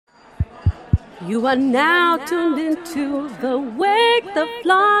You are now tuned into the Wake the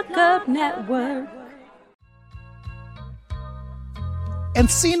Flock Up Network.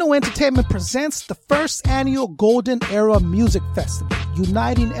 Encino Entertainment presents the first annual Golden Era Music Festival,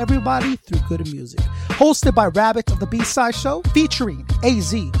 uniting everybody through good music. Hosted by Rabbit of the B-Side Show, featuring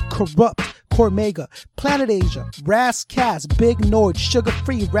AZ, Corrupt, Cormega, Planet Asia, Raz Cass, Big Nord, Sugar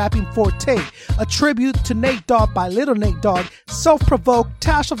Free, Rapping Forte, a tribute to Nate Dogg by Little Nate Dogg, Self-Provoked,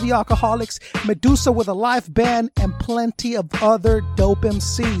 Tash of the Alcoholics, Medusa with a live band, and plenty of other dope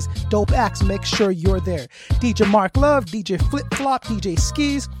MCs. Dope acts, make sure you're there. DJ Mark Love, DJ Flip Flop, DJ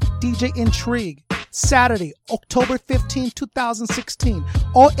Skis, DJ Intrigue. Saturday, October 15, 2016.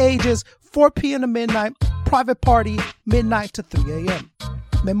 All ages, 4 p.m. to midnight. Private party, midnight to 3 a.m.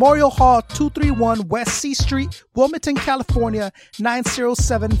 Memorial Hall, 231 West C Street, Wilmington, California,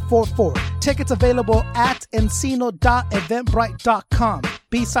 90744. Tickets available at encino.eventbrite.com.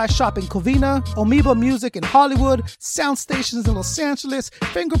 B-Side Shop in Covina, Amoeba Music in Hollywood, Sound Stations in Los Angeles,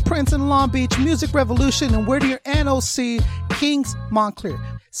 Fingerprints in Long Beach, Music Revolution in Whittier, NOC, Kings, Montclair.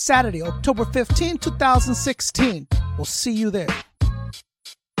 Saturday, October 15, 2016. We'll see you there.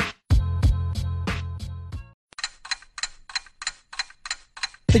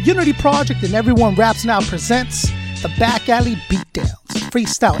 The Unity Project and Everyone Raps Now presents the Back Alley Beatdowns,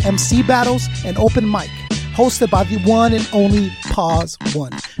 freestyle MC battles, and open mic, hosted by the one and only Pause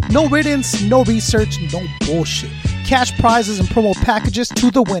One. No riddance, no research, no bullshit. Cash prizes and promo packages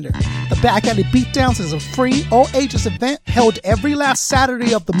to the winner. The Back Alley Beatdowns is a free, all-ages event held every last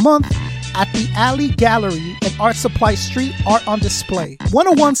Saturday of the month at the Alley Gallery and Art Supply Street, Art on Display,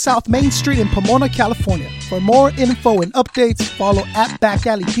 101 South Main Street in Pomona, California. For more info and updates, follow at Back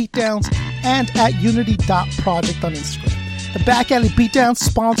Alley Beatdowns and at unity.project on Instagram. The Back Alley Beatdowns,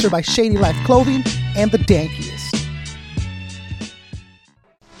 sponsored by Shady Life Clothing and The Dankiest.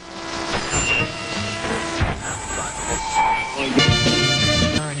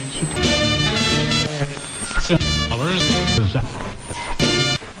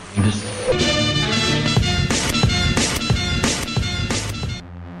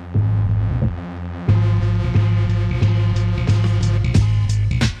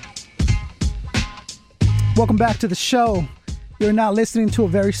 Welcome back to the show. You're now listening to a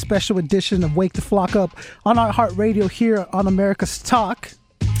very special edition of Wake the Flock Up on Iheart Radio here on America's Talk.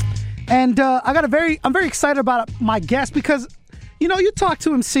 And I'm very excited about my guest because, you know, you talk to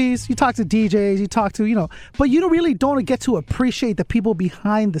MCs, you talk to DJs, you talk to, but you really don't get to appreciate the people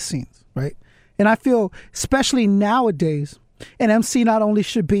behind the scenes, right? And I feel, especially nowadays, an MC not only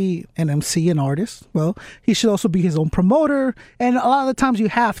should be an MC, an artist, well, he should also be his own promoter. And a lot of the times you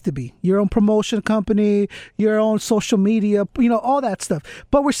have to be your own promotion company, your own social media, all that stuff.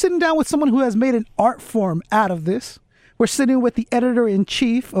 But we're sitting down with someone who has made an art form out of this. We're sitting with the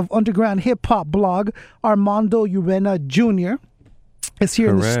editor-in-chief of Underground HipHop blog, Armando Urena Jr. is here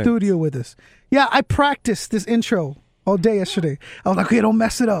Correct. In the studio with us. Yeah, I practiced this intro all day yesterday. I was like, okay, don't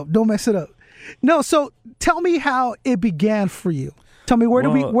mess it up. Don't mess it up. No, so tell me how it began for you. Tell me where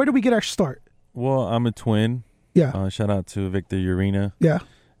do we get our start? Well, I'm a twin. Yeah. Shout out to Victor Urena. Yeah.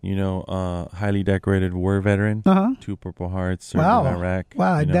 Highly decorated war veteran. 2 Purple Hearts. Served in Iraq.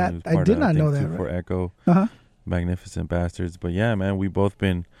 Wow, I did not know that. For right. Echo. Magnificent bastards. But yeah, man, we both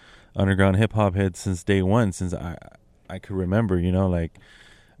been underground hip hop heads since day one. Since I could remember. You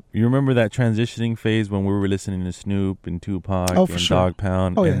remember that transitioning phase when we were listening to Snoop and Tupac and sure. Dog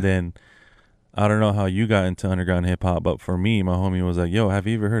Pound, and then. I don't know how you got into underground hip hop, but for me, my homie was like, "Yo, have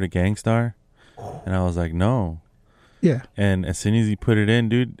you ever heard of Gangstar?" And I was like, "No." Yeah. And as soon as he put it in,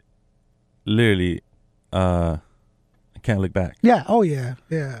 dude, literally, I can't look back. Yeah. Oh yeah.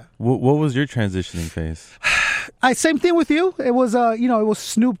 Yeah. What was your transitioning phase? Same thing with you. It was it was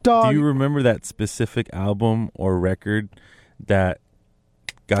Snoop Dogg. Do you remember that specific album or record that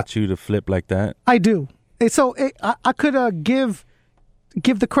got you to flip like that? I do. So I could give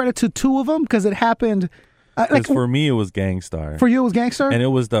the credit to 2 of them because it happened. For me, it was Gangstar. For you, it was Gangstar? And it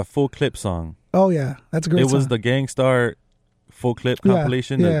was the full clip song. Oh, yeah. That's a great song. It was the Gangstar full clip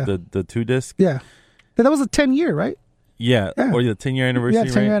compilation, the 2 disc. Yeah. That was a 10-year, right? Yeah. Or the 10-year anniversary,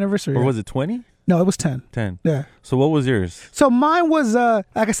 Yeah, 10-year anniversary. Or was it 20? No, it was 10. 10. Yeah. So what was yours? So mine was, like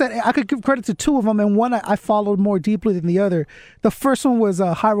I said, I could give credit to 2 of them, and one I followed more deeply than the other. The first one was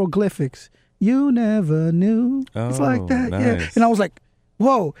Hieroglyphics. You never knew. It's like that. Nice. Yeah. And I was like,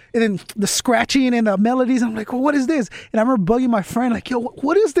 whoa. And then the scratching and the melodies, I'm like, well, what is this? And I remember bugging my friend, like, yo,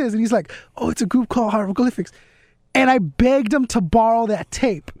 what is this? And he's like, oh, it's a group called Hieroglyphics. And I begged him to borrow that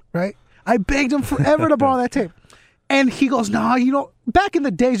tape, right? I begged him forever to borrow that tape. And he goes, no, back in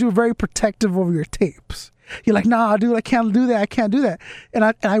the days, you were very protective over your tapes. You're like, nah, dude, I can't do that. I can't do that. And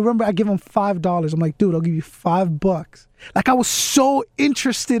I remember I give him $5. I'm like, dude, I'll give you $5. Like, I was so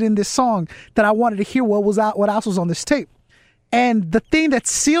interested in this song that I wanted to hear what else was on this tape. And the thing that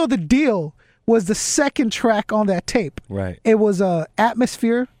sealed the deal was the second track on that tape. Right. It was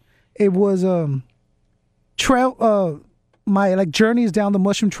Atmosphere. It was Trail, my like Journeys Down the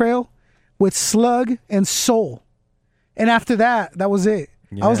Mushroom Trail with Slug and Soul. And after that was it.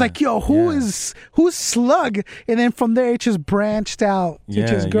 Yeah, I was like, yo, who's Slug? And then from there, it just branched out to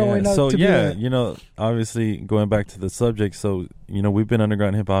just growing up. So, to yeah, be you know, obviously going back to the subject. So, you know, we've been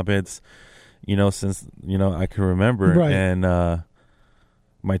underground hip hop heads, you know, since, you know, I can remember. Right. And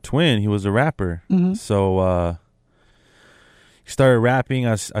my twin, he was a rapper. Mm-hmm. So he started rapping.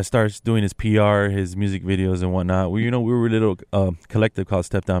 I started doing his PR, his music videos and whatnot. We were a little collective called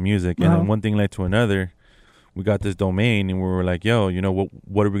Step Down Music. And then one thing led to another. We got this domain and we were like, yo, you know,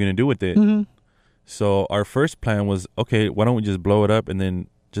 what are we going to do with it? Mm-hmm. So our first plan was, okay, why don't we just blow it up and then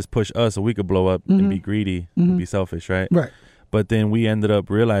just push us so we could blow up and be greedy and be selfish, right? Right. But then we ended up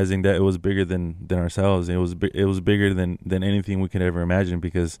realizing that it was bigger than ourselves. It was bigger than anything we could ever imagine,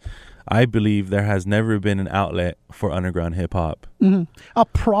 because I believe there has never been an outlet for underground hip hop. Mm-hmm. A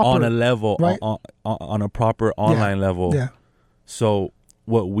proper on a level, right? on a proper online level. Yeah. So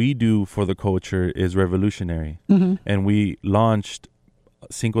what we do for the culture is revolutionary, and we launched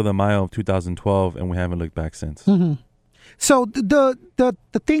Cinco de Mayo of 2012, and we haven't looked back since. Mm-hmm. So the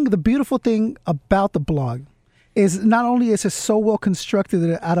beautiful thing about the blog is not only is it so well constructed that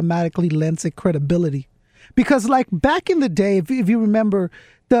it automatically lends it credibility, because like back in the day, if you remember,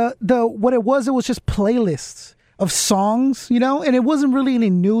 the what it was just playlists of songs, you know, and it wasn't really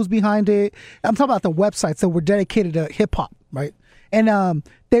any news behind it. I'm talking about the websites that were dedicated to hip hop, right? And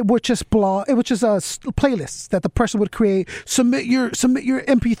they were just it was just playlists that the person would create. Submit your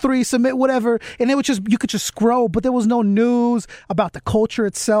MP3, submit whatever, and it would you could just scroll, but there was no news about the culture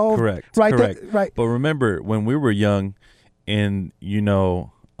itself. Correct. Right. Correct. Right. But remember, when we were young, in the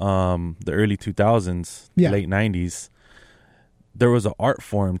early 2000s, late 90s, there was an art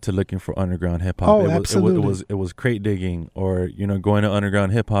form to looking for underground hip hop. Oh, absolutely. It was crate digging, or going to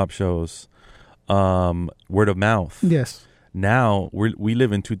underground hip hop shows, word of mouth. Yes. Now we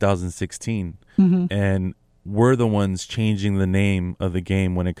live in 2016, and we're the ones changing the name of the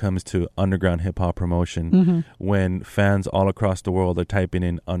game when it comes to underground hip hop promotion. When fans all across the world are typing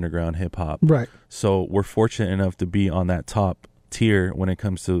in underground hip hop, right? So we're fortunate enough to be on that top tier when it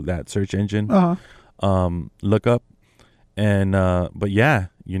comes to that search engine look up. And but yeah,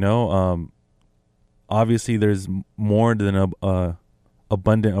 obviously there's more than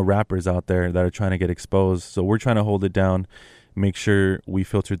abundant of rappers out there that are trying to get exposed. So we're trying to hold it down, make sure we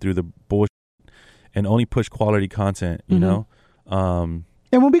filter through the bullshit and only push quality content, you know? And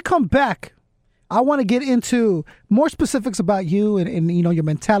when we come back, I want to get into more specifics about you and your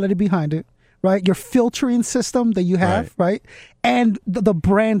mentality behind it, right? Your filtering system that you have, right? And the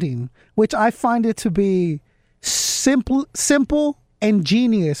branding, which I find it to be simple and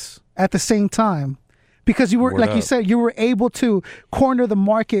genius at the same time. Because you were, you said, you were able to corner the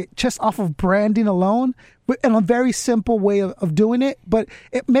market just off of branding alone, in a very simple way of doing it. But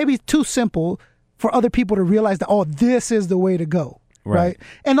it may be too simple for other people to realize that, oh, this is the way to go, right?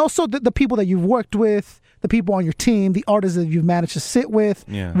 And also the people that you've worked with, the people on your team, the artists that you've managed to sit with,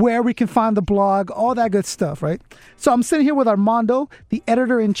 where we can find the blog, all that good stuff, right? So I'm sitting here with Armando, the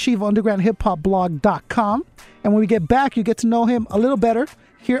editor-in-chief of undergroundhiphopblog.com. And when we get back, you get to know him a little better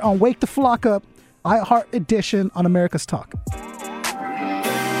here on Wake the Flock Up, Iheart Edition on America's Talk.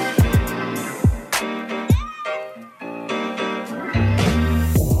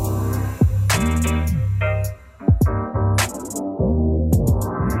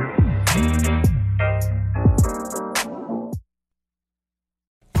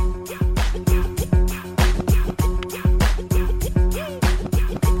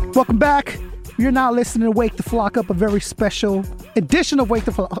 Welcome back. You're now listening to Wake the Flock Up, a very special edition of Wake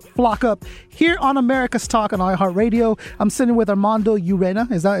the Flock Up here on America's Talk on Iheart Radio. I'm sitting with Armando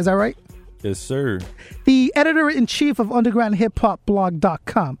Urena. Is that right? Yes, sir. The editor-in-chief of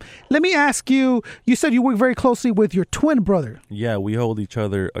undergroundhiphopblog.com. Let me ask you, you said you work very closely with your twin brother. Yeah, we hold each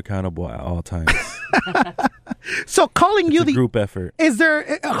other accountable at all times. So calling you the group effort. Is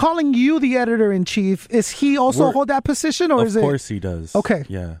there calling you the editor-in-chief? Is he also hold that position, or is it? Of course he does. Okay.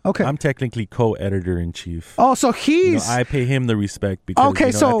 Yeah. Okay. I'm technically co-editor-in-chief. Oh, so he's. I pay him the respect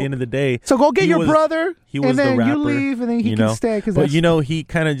because so at the end of the day. So go get your brother. He was and then the rapper, you leave, and then he can stay. But he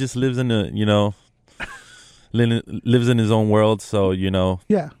kind of just lives in lives in his own world. So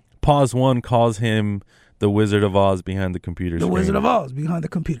Yeah. Pause One calls him the Wizard of Oz behind the computer. The Wizard of Oz behind the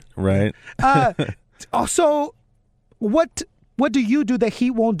computer. Right. So what do you do that he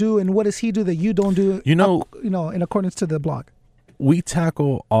won't do, and what does he do that you don't do? In accordance to the blog. We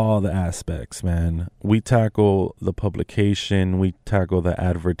tackle all the aspects, man. We tackle the publication, we tackle the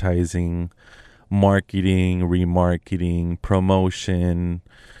advertising, marketing, remarketing, promotion,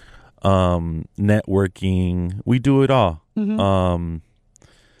 networking. We do it all. Mm-hmm.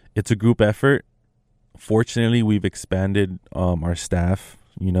 It's a group effort. Fortunately, we've expanded our staff,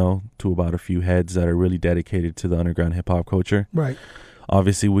 to about a few heads that are really dedicated to the underground hip hop culture. Right.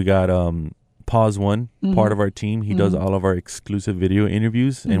 Obviously, we got Pause One, mm-hmm. part of our team. He mm-hmm. does all of our exclusive video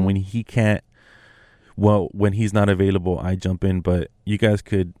interviews. Mm-hmm. And when he's not available, I jump in. But you guys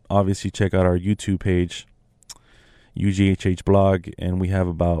could obviously check out our YouTube page, UGHH blog, and we have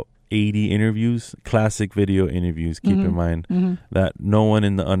about 80 interviews, classic video interviews, keep mm-hmm. in mind, mm-hmm. that no one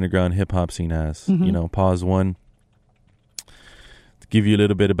in the underground hip-hop scene has. Mm-hmm. Pause One, to give you a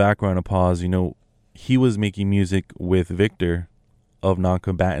little bit of background on Pause, he was making music with Victor of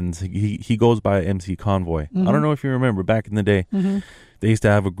Non-Combatants. He goes by MC Convoy. Mm-hmm. I don't know if you remember, back in the day, mm-hmm. they used to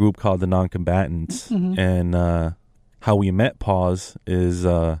have a group called the Non-Combatants, mm-hmm. and how we met Pause is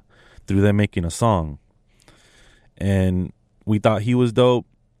through them making a song. And we thought he was dope.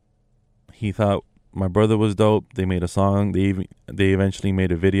 He thought my brother was dope. They made a song. They eventually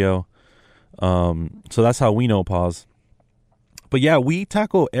made a video. So that's how we know Pause. But yeah, we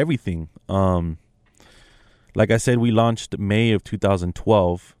tackle everything. Like I said, we launched May of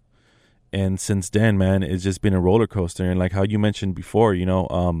 2012. And since then, man, it's just been a roller coaster. And like how you mentioned before,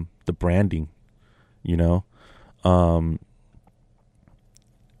 the branding, it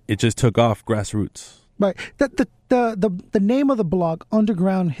just took off grassroots. Right. The name of the blog,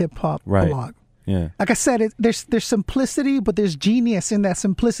 Underground Hip Hop Blog. Yeah. Like I said, there's simplicity, but there's genius in that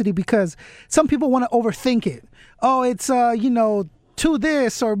simplicity, because some people want to overthink it. Oh, it's to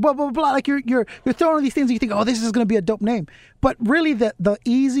this or blah blah blah. Like you're throwing all these things and you think, oh, this is going to be a dope name. But really, the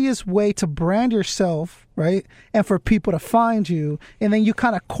easiest way to brand yourself, right, and for people to find you, and then you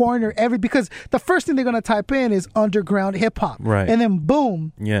kind of corner because the first thing they're going to type in is underground hip hop, right, and then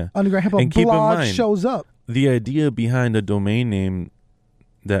boom, yeah, underground hip hop blog shows up. The idea behind the domain name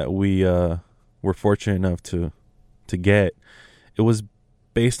that we were fortunate enough to get, it was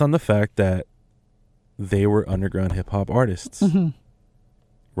based on the fact that they were underground hip hop artists. Mm-hmm.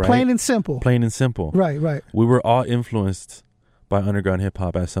 Right? Plain and simple. Right. We were all influenced by underground hip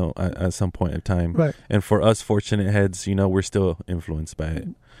hop at some point in time. Right. And for us fortunate heads, we're still influenced by it.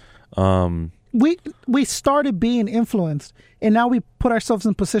 We started being influenced, and now we put ourselves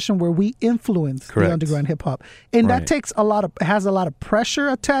in a position where we influence the underground hip hop, and that takes has a lot of pressure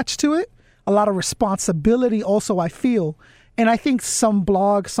attached to it, a lot of responsibility also, I feel. And I think some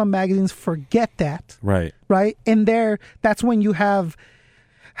blogs, some magazines forget that. Right. And that's when you have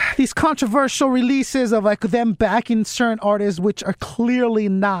these controversial releases of like them backing certain artists, which are clearly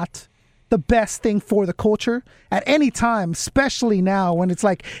not the best thing for the culture at any time, especially now when it's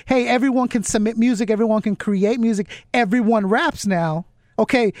like, hey, everyone can submit music, everyone can create music, everyone raps now.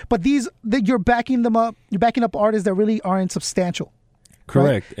 Okay, but you're backing them up, you're backing up artists that really aren't substantial.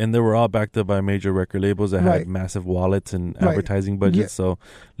 Correct. Right? And they were all backed up by major record labels that had massive wallets and advertising budgets. Yeah. So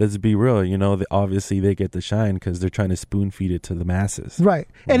let's be real, obviously they get the shine because they're trying to spoon feed it to the masses. Right.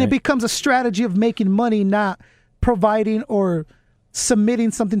 And it becomes a strategy of making money, not providing or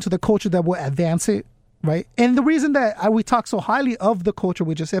submitting something to the culture that will advance it. Right. And the reason that we talk so highly of the culture,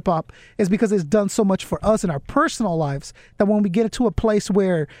 which is hip hop, is because it's done so much for us in our personal lives that when we get to a place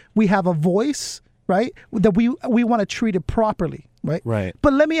where we have a voice, right, that we want to treat it properly. Right.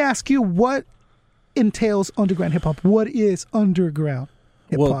 But let me ask you, what entails underground hip hop? What is underground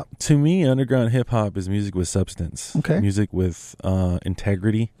hip hop? Well, to me, underground hip hop is music with substance. Okay. Music with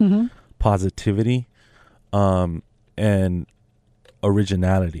integrity, mm-hmm. positivity, and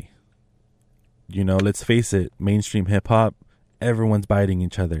originality. Let's face it, mainstream hip hop, everyone's biting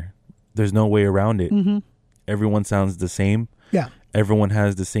each other. There's no way around it. Mm-hmm. Everyone sounds the same. Yeah. Everyone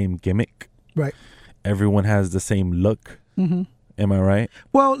has the same gimmick. Right. Everyone has the same look. Mm-hmm. Am I right?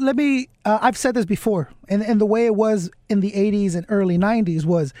 Well, I've said this before, and the way it was in the 80s and early 90s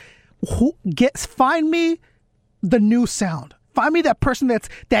was, find me the new sound. Find me that person that's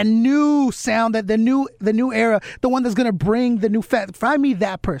that new sound, that the new era, the one that's going to bring the new find me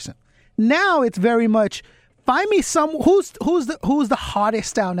that person. Now it's very much, find me who's the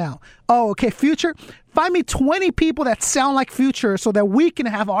hottest out now. Oh, okay, Future. Find me 20 people that sound like Future so that we can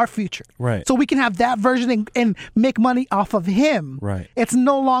have our Future. Right. So we can have that version and make money off of him. Right. It's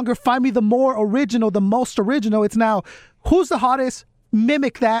no longer find me the most original. It's now who's the hottest,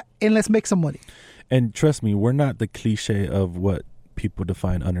 mimic that, and let's make some money. And trust me, we're not the cliche of what people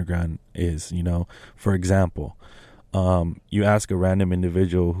define underground is. You know, for example, you ask a random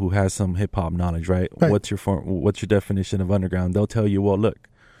individual who has some hip hop knowledge, right? What's your definition of underground? They'll tell you, well, look,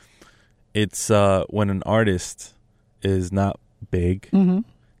 it's when an artist is not big,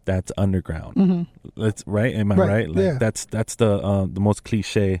 that's underground. That's right. Am I right? Like that's the most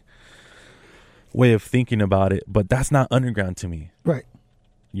cliche way of thinking about it, but that's not underground to me. Right.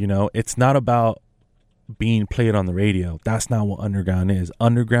 You know, it's not about being played on the radio. That's not what underground is.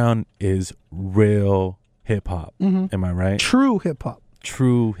 Underground is real hip hop. Am I right? True hip hop.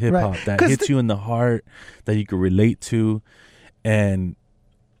 True hip hop that hits you in the heart, that you can relate to, and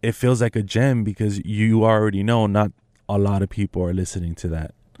it feels like a gem because you already know not a lot of people are listening to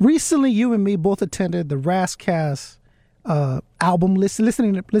that. Recently, you and me both attended the Razzcast album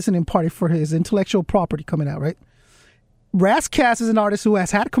listening party for his intellectual property coming out, right? Razzcast is an artist who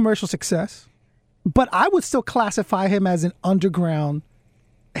has had commercial success, but I would still classify him as an underground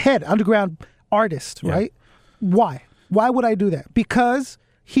artist, right? Why? Why would I do that? Because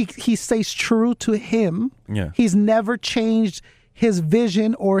he stays true to him. Yeah. He's never changed his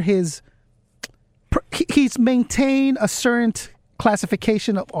vision or he's maintained a certain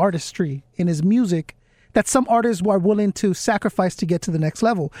classification of artistry in his music that some artists are willing to sacrifice to get to the next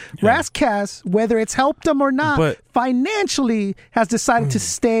level. Yeah. Razzcast, whether it's helped him or not, financially has decided to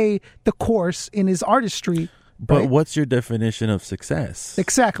stay the course in his artistry. But what's your definition of success?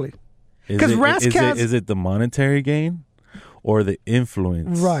 Exactly. Because Razzcast... Is it the monetary gain or the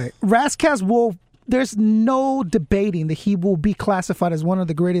influence? Right. Razzcast there's no debating that he will be classified as one of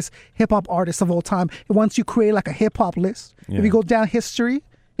the greatest hip-hop artists of all time. Once you create like a hip-hop list, if you go down history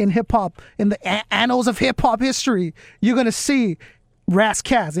in hip-hop, in the annals of hip-hop history, you're going to see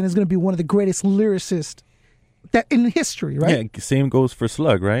Razzcast, and it's going to be one of the greatest lyricists that in history, right? Yeah, same goes for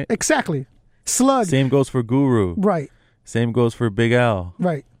Slug, right? Exactly. Slug. Same goes for Guru. Right. Same goes for Big Al.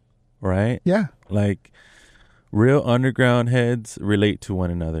 Right. Right? Yeah. Like, real underground heads relate to one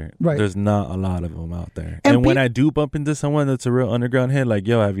another. Right. There's not a lot of them out there. And when I do bump into someone that's a real underground head, like,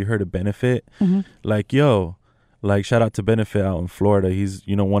 yo, have you heard of Benefit? Like, yo, like, shout out to Benefit out in Florida. He's,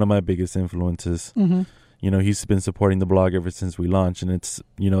 you know, one of my biggest influences. You know, he's been supporting the blog ever since we launched, and it's,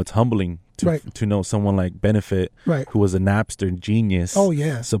 you know, it's humbling to know someone like Benefit, who was a Napster genius,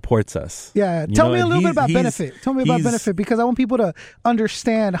 supports us. Yeah, tell me a little bit about Benefit. Tell me about Benefit, because I want people to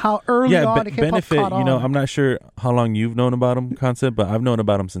understand how early on hip-hop Benefit, caught on. you know, I'm not sure how long you've known about him, Concept, but I've known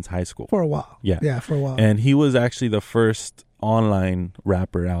about him since high school. For a while. Yeah, for a while. And he was actually the first online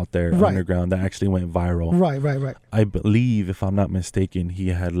rapper out there underground that actually went viral. Right. I believe, if I'm not mistaken, he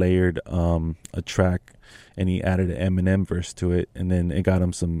had layered a track and he added an Eminem verse to it, and then it got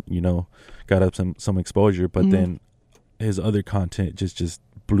him some, you know, some exposure, but then his other content just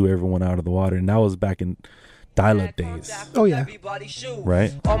blew everyone out of the water, and that was back in dial-up days. Oh yeah.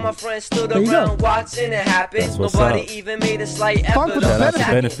 Right? All my friends stood around watching it happen. Nobody even made a slight effort to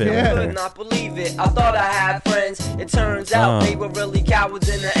Benefit. I could not believe it. I thought I had friends. It turns out they were really cowards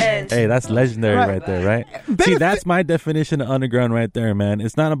in the end. Hey, that's legendary right there, right? See, that's my definition of underground right there, man.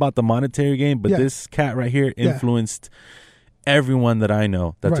 It's not about the monetary gain, but this cat right here influenced everyone that I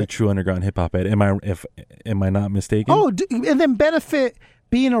know that's a true underground hip-hop head. Am I not mistaken? Oh, and then Benefit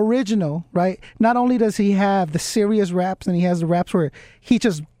being original, right? Not only does he have the serious raps, and he has the raps where he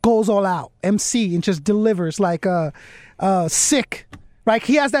just goes all out, MC, and just delivers like Sick, right?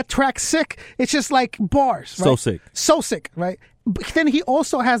 He has that track Sick. It's just like bars, right? So sick, right? But then he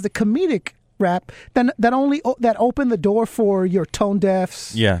also has the comedic rap that opened the door for your Tone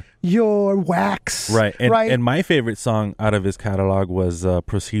Deafs, your Wax, right? And my favorite song out of his catalog was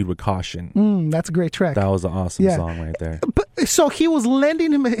 "Proceed with Caution." That's a great track. That was an awesome song right there. But so he was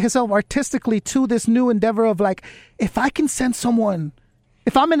lending himself artistically to this new endeavor of like, if I can send someone,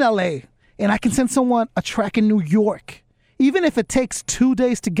 if I'm in LA and I can send someone a track in New York, even if it takes 2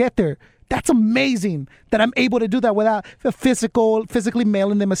 days to get there, that's amazing that I'm able to do that without physically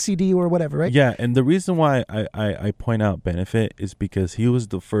mailing them a CD or whatever, right? Yeah, and the reason why I point out Benefit is because he was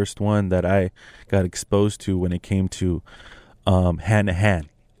the first one that I got exposed to when it came to hand-to-hand.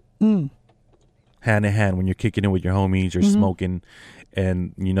 Hand-to-hand, when you're kicking it with your homies, you're smoking,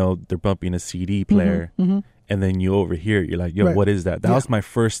 and, you know, they're bumping a CD player, and then you overhear it. You're like, yo, what is that? That was my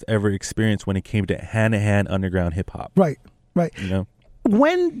first ever experience when it came to hand-to-hand underground hip-hop. Right. You know?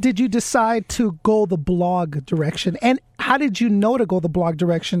 When did you decide to go the blog direction? And how did you know to go the blog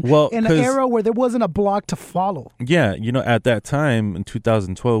direction in an era where there wasn't a blog to follow? Yeah, you know, at that time in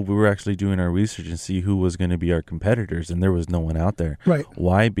 2012, we were actually doing our research and see who was going to be our competitors, and there was no one out there. Right.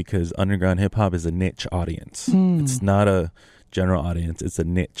 Why? Because underground hip-hop is a niche audience. It's not a general audience. It's a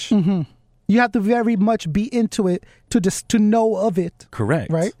niche. You have to very much be into it to know of it.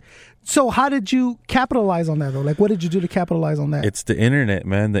 Correct. Right? So how did you capitalize on that, though? Like, what did you do to capitalize on that? It's the internet,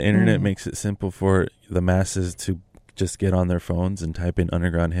 man. The internet makes it simple for the masses to just get on their phones and type in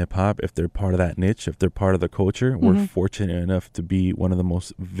underground hip-hop. If they're part of that niche, if they're part of the culture, we're fortunate enough to be one of the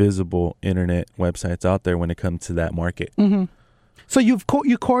most visible internet websites out there when it comes to that market. So you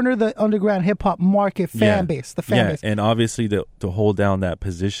corner the underground hip-hop market fan base, the fan base. And obviously to hold down that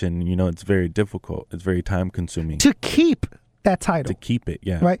position, it's very difficult. It's very time-consuming. To keep that title. To keep it,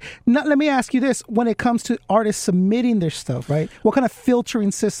 yeah. Right. Now, let me ask you this. When it comes to artists submitting their stuff, right, what kind of filtering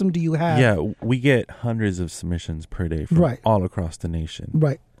system do you have? Yeah, we get hundreds of submissions per day from all across the nation.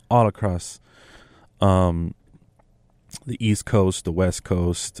 Right. All across the East Coast, the West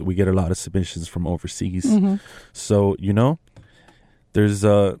Coast. We get a lot of submissions from overseas. So, there's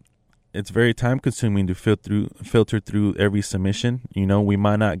it's very time consuming to filter through every submission. We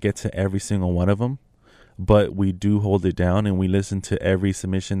might not get to every single one of them, but we do hold it down and we listen to every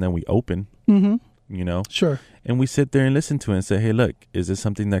submission that we open, Sure. And we sit there and listen to it and say, hey, look, is this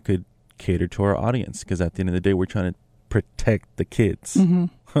something that could cater to our audience? Because at the end of the day, we're trying to protect the kids.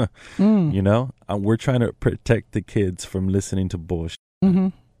 We're trying to protect the kids from listening to bullshit.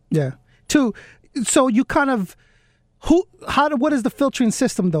 Yeah. So you kind of, what is the filtering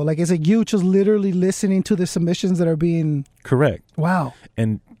system, though? Like, is it you just literally listening to the submissions that are being... Correct. Wow.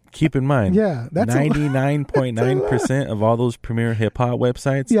 And keep in mind, that's 99.9% of all those premier hip hop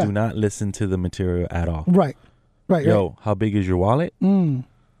websites do not listen to the material at all. Right. Yo, how big is your wallet?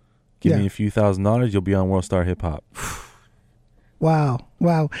 Give me a few $1,000s, you'll be on World Star Hip Hop. Wow.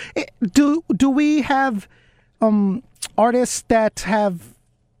 Do we have artists that have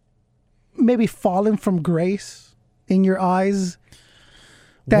maybe fallen from grace in your eyes?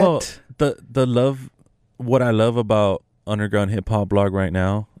 Well, the love, what I love about Underground Hip Hop Blog right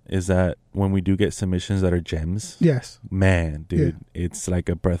now is that when we do get submissions that are gems, man, dude, it's like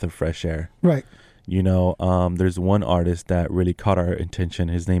a breath of fresh air. Right. There's one artist that really caught our attention.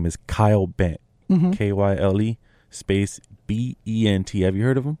 His name is Kyle Bent, Kyle space Bent. Have you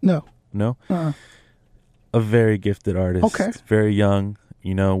heard of him? No. A very gifted artist. Okay. Very young.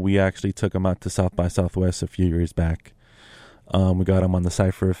 We actually took him out to South by Southwest a few years back. We got him on the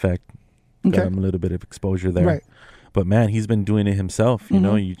Cypher Effect. Got him a little bit of exposure there. Right. But, man, he's been doing it himself.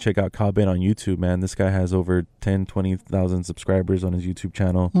 You check out Kyle Bent on YouTube, man. This guy has over 10, 20,000 subscribers on his YouTube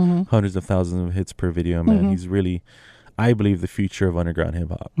channel. Hundreds of thousands of hits per video, man. He's really, I believe, the future of underground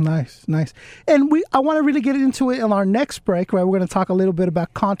hip-hop. Nice. And I want to really get into it in our next break, right? We're going to talk a little bit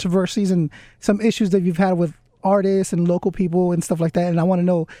about controversies and some issues that you've had with artists and local people and stuff like that. And I want to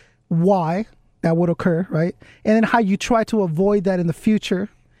know why that would occur, right? And then how you try to avoid that in the future.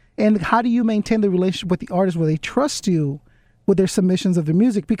 And how do you maintain the relationship with the artist where they trust you with their submissions of their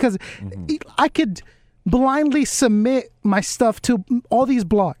music? Because I could blindly submit my stuff to all these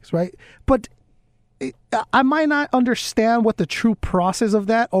blogs, right? But I might not understand what the true process of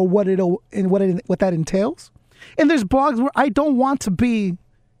that or what that entails. And there's blogs where I don't want to be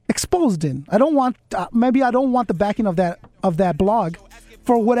exposed in. I don't want the backing of that blog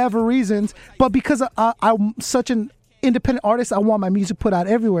for whatever reasons. But because I'm such an independent artist, I want my music put out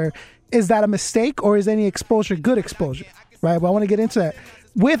everywhere. Is that a mistake or is any exposure good exposure? Right? Well, I want to get into that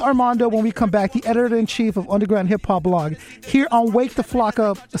with Armando when we come back, the editor-in-chief of Underground Hip Hop Blog, here on Wake the Flock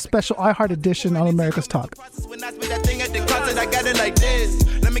Up, a special Iheart edition on America's Talk. When I spit that thing at the concert, I got it like this.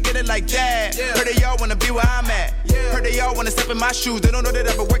 Let me get it like that. Heard they all wanna be where I'm at. Heard they all wanna step in my shoes. They don't know that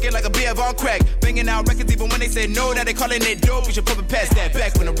I've been working like a BF on crack. Banging out records even when they say no, that they calling it dope. You should put it past that.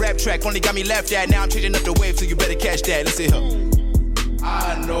 Back when the rap track only got me laughed at. Now I'm changing up the wave, so you better catch that. Let's see her.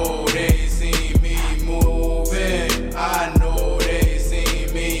 I know they see me moving. I know they see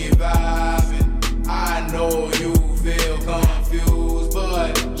me vibing. I know you feel confused,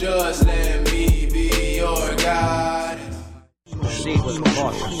 but just let me be your guide. Proceed with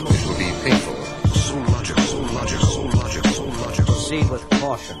caution. It will be painful. So logical. Proceed with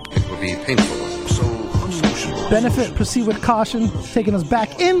caution. It will be painful. So unsocial. Benefit, proceed with caution. Taking us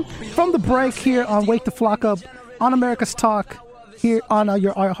back in from the break here on Wake the Flock Up on America's Talk here on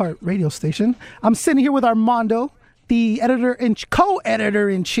your Iheart radio station. I'm sitting here with Armando, the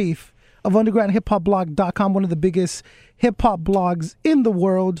co-editor-in-chief of UndergroundHipHopBlog.com, one of the biggest hip-hop blogs in the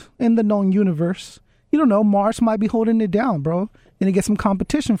world, in the known universe. You don't know, Mars might be holding it down, bro. And to get some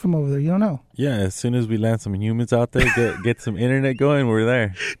competition from over there. You don't know. Yeah, as soon as we land some humans out there, get some internet going, we're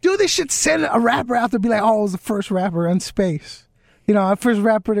there. Dude, they should send a rapper out there and be like, oh, I was the first rapper in space. Our first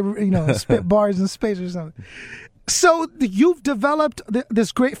rapper to, spit bars in space or something. So you've developed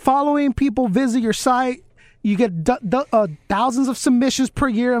this great following. People visit your site. You get thousands of submissions per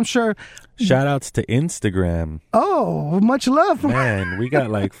year, I'm sure. Shout outs to Instagram. Oh, much love. Man, we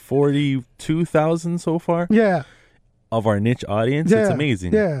got like 42,000 so far. Yeah. Of our niche audience. It's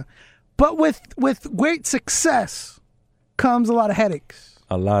amazing. Yeah. But with great success comes a lot of headaches.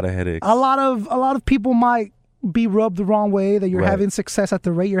 A lot of headaches. A lot of people might be rubbed the wrong way that you're having success at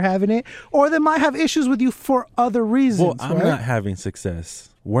the rate you're having it, or they might have issues with you for other reasons. Well, I'm not having success.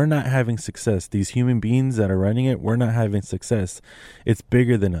 We're not having success. These human beings that are running it, we're not having success. It's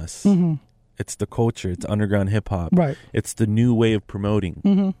bigger than us. Mm-hmm. It's the culture. It's underground hip hop. Right. It's the new way of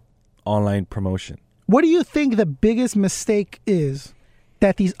promoting online promotion. What do you think the biggest mistake is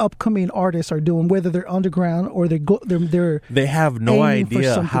that these upcoming artists are doing, whether they're underground or they have no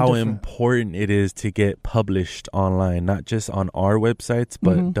idea how different. important it is to get published online, not just on our websites,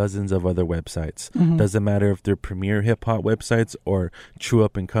 but dozens of other websites. Doesn't matter if they're premier hip hop websites or true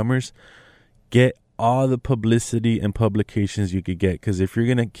up and comers. Get all the publicity and publications you could get, because if you're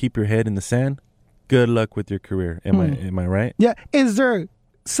gonna keep your head in the sand, good luck with your career. Am I right? Yeah. Is there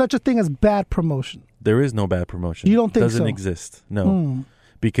such a thing as bad promotion? There is no bad promotion. You don't think Doesn't exist. No.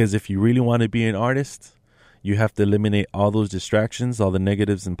 Because if you really want to be an artist, you have to eliminate all those distractions, all the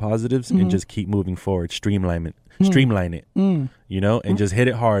negatives and positives, and just keep moving forward. Streamline it. You know, and just hit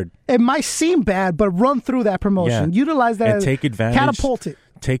it hard. It might seem bad, but run through that promotion. Yeah. Utilize that. And take advantage. Catapult it.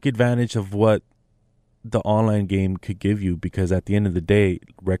 Take advantage of what the online game could give you, because at the end of the day,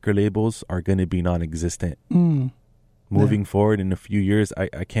 record labels are going to be non-existent. Moving forward in a few years,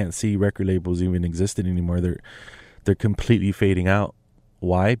 I can't see record labels even existing anymore. They're completely fading out.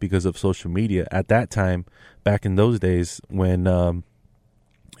 Why? Because of social media. At that time, back in those days, when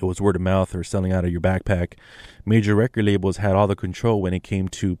it was word of mouth or selling out of your backpack, major record labels had all the control when it came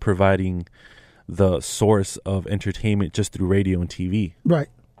to providing the source of entertainment just through radio and TV. Right.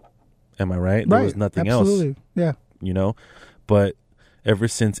 Am I right? Right. There was nothing Absolutely. else. Yeah. You know? But ever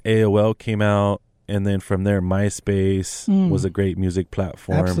since AOL came out, and then from there, MySpace was a great music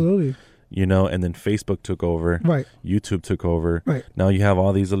platform. Absolutely. You know, and then Facebook took over. Right. YouTube took over. Right. Now you have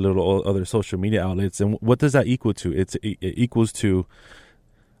all these little other social media outlets. And what does that equal to? It equals to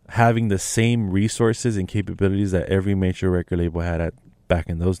having the same resources and capabilities that every major record label had back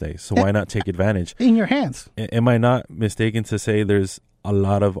in those days. So why not take advantage? In your hands. Am I not mistaken to say there's a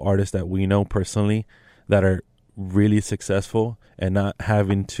lot of artists that we know personally that are really successful and not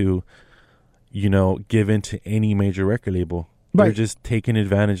having to, you know, give in to any major record label? Right. They're just taking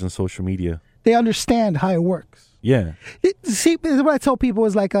advantage on social media. They understand how it works. Yeah. See, what I tell people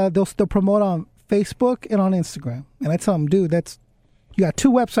is like they'll promote on Facebook and on Instagram. And I tell them, dude, you got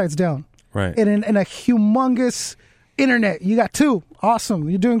 2 websites down. Right. And in a humongous internet, you got 2. Awesome.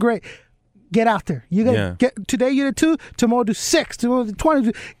 You're doing great. Get out there. You got get today you did 2, tomorrow do 6, tomorrow do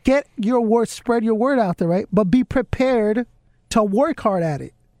 20. Get your word, spread your word out there, right? But be prepared to work hard at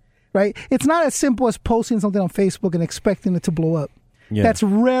it. Right? It's not as simple as posting something on Facebook and expecting it to blow up. Yeah. That's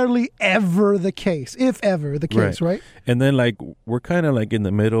rarely ever the case, if ever the case, right? And then like we're kind of like in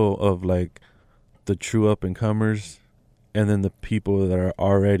the middle of like the true up and comers and then the people that are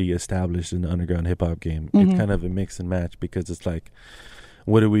already established in the underground hip hop game. It's kind of a mix and match, because it's like,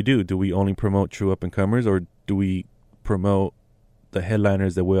 what do? Do we only promote true up and comers, or do we promote the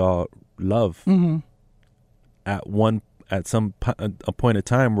headliners that we all love? At some point in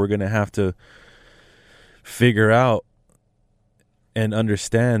time, we're going to have to figure out and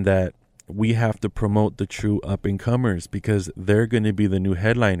understand that we have to promote the true up-and-comers, because they're going to be the new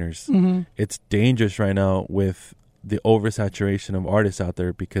headliners. It's dangerous right now with the oversaturation of artists out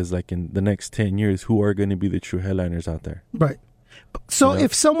there, because like in the next 10 years, who are going to be the true headliners out there? Right. So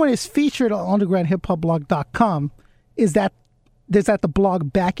if someone is featured on undergroundhiphopblog.com, is that the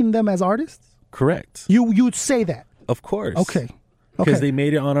blog backing them as artists? Correct. You'd say that? Of course. Okay. Because they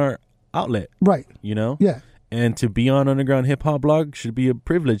made it on our outlet. Right. You know? Yeah. And to be on Underground Hip Hop Blog should be a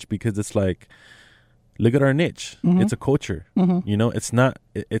privilege, because it's like, look at our niche. It's a culture. You know, it's not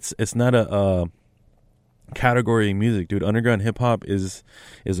a category in music, dude. Underground hip hop is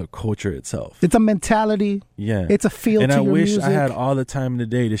a culture itself. It's a mentality. Yeah. It's a feel and to I your wish music. I had all the time in the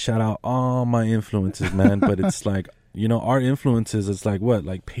day to shout out all my influences, man. But it's like, you know, our influences, it's like what?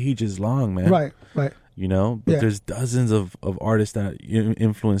 Like pages long, man. Right. You know? But there's dozens of artists that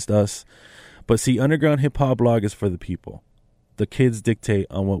influenced us. But see, Underground Hip Hop Blog is for the people. The kids dictate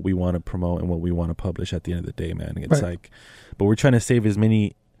on what we want to promote and what we want to publish at the end of the day, man. It's like, but we're trying to save as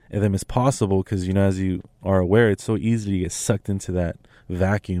many of them as possible, because, you know, as you are aware, it's so easy to get sucked into that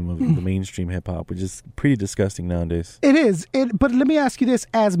vacuum of the mainstream hip hop, which is pretty disgusting nowadays. It is. But let me ask you this: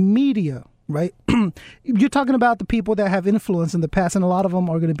 as media, right? You're talking about the people that have influence in the past, and a lot of them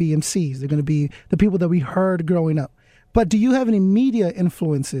are going to be MCs. They're going to be the people that we heard growing up. But do you have any media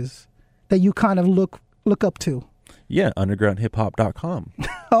influences that you kind of look up to? Yeah, undergroundhiphop.com.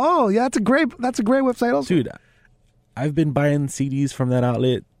 Oh, yeah, that's a great website also. Dude, I've been buying CDs from that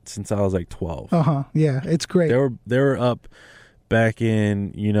outlet since I was like 12. Uh-huh. Yeah, it's great. They were up back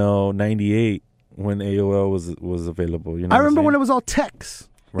in, 98 when AOL was available. You know I remember when it was all text.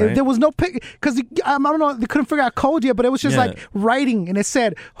 Right. There was no pic because I don't know, they couldn't figure out code yet, but it was just like writing, and it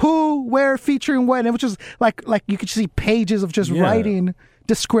said who, where, featuring when. It was just like you could see pages of just writing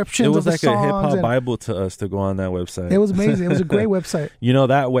descriptions of the songs. It was like a hip-hop Bible to us to go on that website. It was amazing. It was a great website.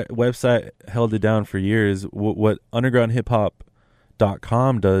 That website held it down for years. What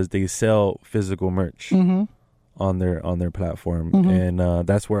undergroundhiphop.com does, they sell physical merch on their platform, and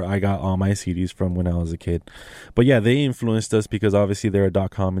that's where I got all my CDs from when I was a kid. But yeah, they influenced us because obviously they're a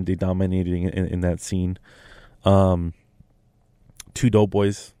 .com and they dominated in that scene. Two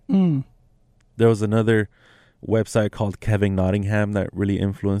Doughboys. There was another website called Kevin Nottingham that really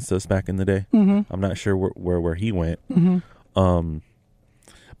influenced us back in the day. I'm not sure where he went.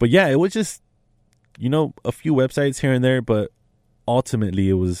 But yeah, it was just a few websites here and there, but ultimately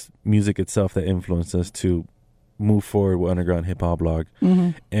it was music itself that influenced us to move forward with Underground Hip Hop Blog.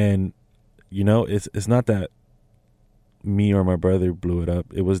 And it's not that me or my brother blew it up.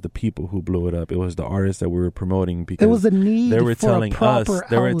 It was the people who blew it up. It was the artists that we were promoting, because it was the need they were for telling a proper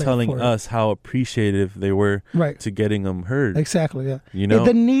us how appreciative they were to getting them heard. Exactly. Yeah.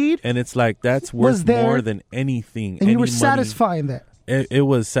 The need, and it's like that's worth more than anything. And you were satisfying that. It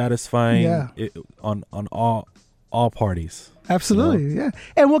was satisfying. On all parties. Absolutely, yeah.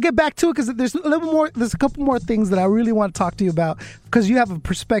 And we'll get back to it because there's a couple more things that I really want to talk to you about, because you have a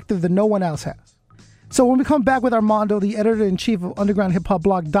perspective that no one else has. So when we come back with Armando, the editor-in-chief of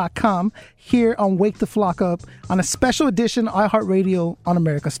undergroundhiphopblog.com, here on Wake the Flock Up on a special edition Iheart Radio on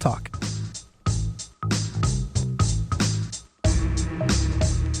America's Talk.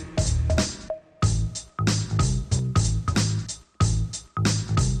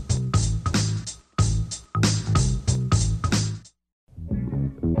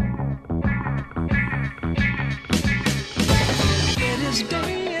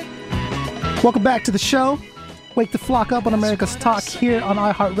 Welcome back to the show. Wake the Flock Up on America's Talk here on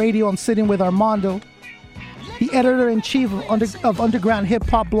Iheart Radio. I'm sitting with Armando, the editor-in-chief of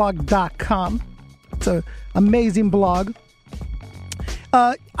undergroundhiphopblog.com. It's an amazing blog.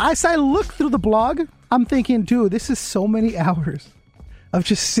 As I look through the blog, I'm thinking, dude, this is so many hours of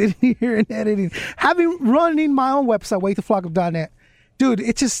just sitting here and editing. Running my own website, waketheflockup.net. Dude,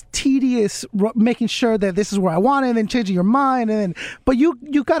 it's just tedious making sure that this is where I want it, and then changing your mind. But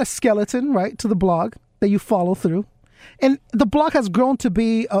you got a skeleton, right, to the blog that you follow through. And the blog has grown to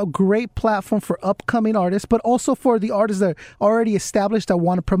be a great platform for upcoming artists, but also for the artists that are already established that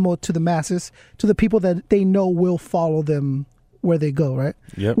want to promote to the masses, to the people that they know will follow them where they go, right?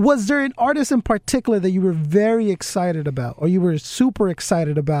 Yep. Was there an artist in particular that you were very excited about, or you were super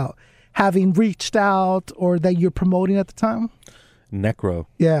excited about having reached out, or that you're promoting at the time? Necro.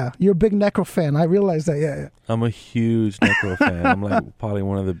 Yeah, you're a big Necro fan. I realize that. Yeah. I'm a huge Necro fan. I'm like probably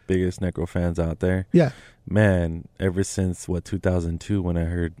one of the biggest Necro fans out there. Yeah. Man, ever since 2002 when I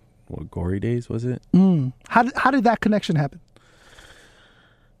heard Gory Days, was it? How did that connection happen?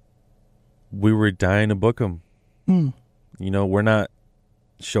 We were dying to book them. We're not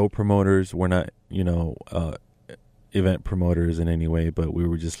show promoters. We're not event promoters in any way, but we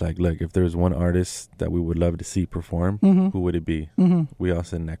were just like, look, if there's one artist that we would love to see perform, who would it be? We all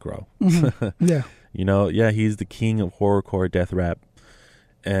said Necro. Yeah. He's the king of horrorcore death rap.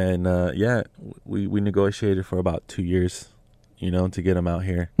 And we negotiated for about 2 years, to get him out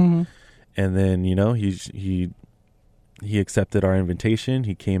here. And then, he accepted our invitation.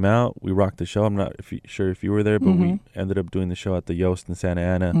 He came out. We rocked the show. I'm not sure if you were there, but we ended up doing the show at the Yost in Santa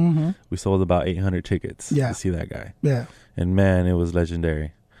Ana. We sold about 800 tickets to see that guy. Yeah. And man, it was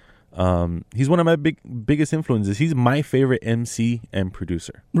legendary. He's one of my biggest influences. He's my favorite MC and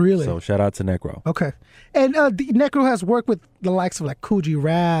producer. Really? So shout out to Necro. Okay. And Necro has worked with the likes of like Coogee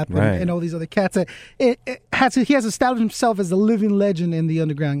Rap and all these other cats. He has established himself as a living legend in the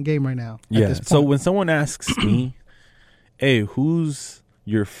underground game right now. Yeah. So when someone asks me, hey, who's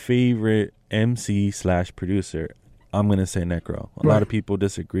your favorite MC/producer? I'm going to say Necro. A lot of people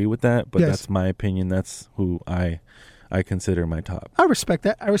disagree with that, but that's my opinion. That's who I consider my top. I respect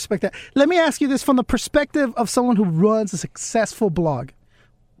that. Let me ask you this from the perspective of someone who runs a successful blog.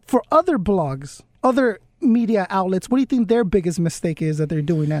 For other blogs, other media outlets, what do you think their biggest mistake is that they're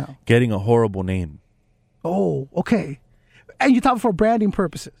doing now? Getting a horrible name. Oh, okay. And you're talking for branding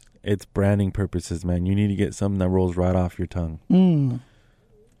purposes. it's branding purposes, man. You need to get something that rolls right off your tongue.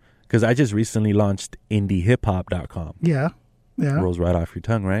 Because I just recently launched indiehiphop.com. Yeah. Rolls right off your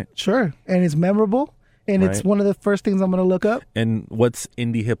tongue, right? Sure. And it's memorable. And it's one of the first things I'm going to look up. And what's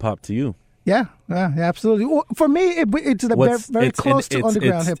indie hip hop to you? Yeah, absolutely. Well, for me, it's very close to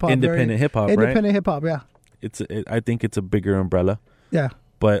underground hip hop. Independent hip hop, right? Independent hip hop, yeah. I think it's a bigger umbrella. Yeah.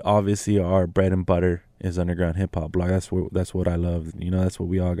 But obviously, our bread and butter is underground hip hop blog. That's what I love. You know, that's what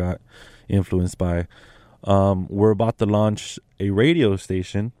we all got influenced by. We're about to launch a radio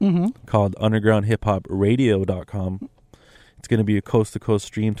station called undergroundhiphopradio.com. It's going to be a coast to coast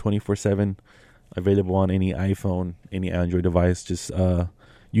stream 24/7, available on any iPhone, any Android device. Just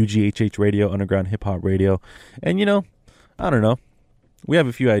UGHH radio, underground hip hop radio. And you know, I don't know. We have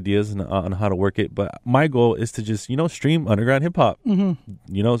a few ideas on how to work it, but my goal is to just, stream underground hip hop.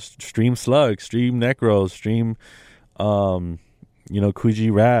 Stream Slug, stream Necro, stream,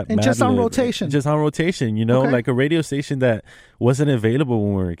 Coogee Rap. And just on rotation. Just on rotation, like a radio station that wasn't available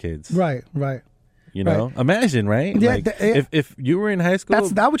when we were kids. Right. Imagine, right? Yeah, like if you were in high school,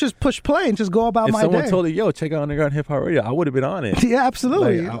 that would just push play and just go about my day. If someone told you, "Yo, check out Underground Hip Hop Radio," I would have been on it. Yeah,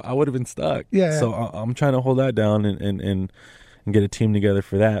 absolutely. Like, I would have been stuck. Yeah. So I'm trying to hold that down and get a team together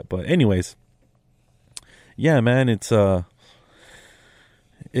for that. But anyways, yeah, man, it's a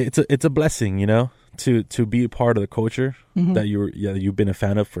blessing, to be a part of the culture that you've been a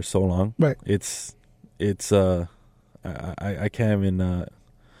fan of for so long. Right. It's I can't even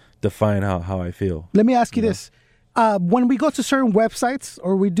define how I feel. Let me ask you this. When we go to certain websites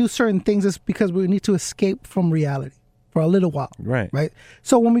or we do certain things, it's because we need to escape from reality for a little while. Right.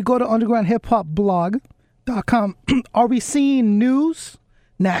 So when we go to undergroundhiphopblog.com, are we seeing news,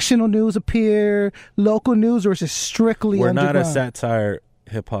 national news appear, local news, or is it strictly underground? We're not a satire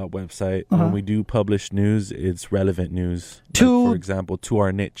hip-hop website. When we do publish news, it's relevant news. For example, to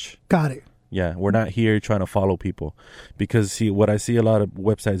our niche. Got it. Yeah, we're not here trying to follow people, because what I see a lot of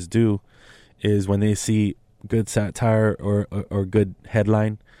websites do is when they see good satire or good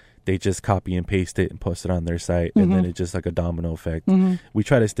headline, they just copy and paste it and post it on their site, and then it's just like a domino effect. We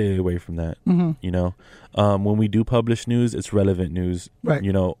try to stay away from that. When we do publish news, it's relevant news, right?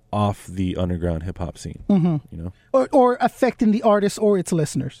 Off the underground hip hop scene, or affecting the artist or its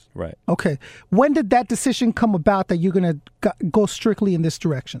listeners. Right. Okay. When did that decision come about that you're gonna go strictly in this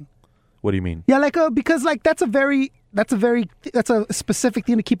direction? What do you mean? Yeah, because that's a specific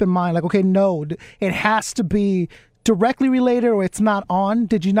thing to keep in mind. Like, okay, no, it has to be directly related or it's not on.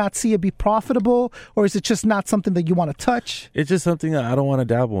 Did you not see it be profitable, or is it just not something that you want to touch? It's just something that I don't want to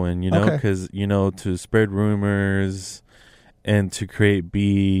dabble in, because, to spread rumors and to create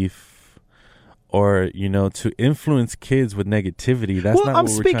beef, or to influence kids with negativity. That's not what I'm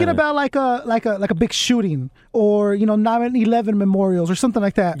we're speaking about like a big shooting, or 9/11 memorials or something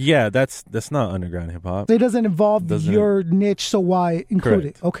like that. Yeah, that's not underground hip hop. It doesn't involve your niche, so why include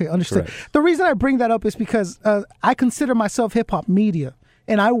it? Okay, understood. Correct. The reason I bring that up is because I consider myself hip hop media,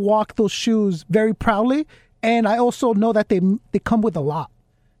 and I walk those shoes very proudly. And I also know that they come with a lot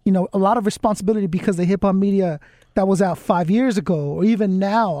of responsibility, because the hip hop media that was out 5 years ago, or even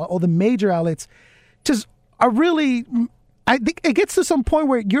now, all the major outlets just are really, I think it gets to some point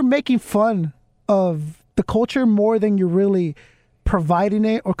where you're making fun of the culture more than you're really providing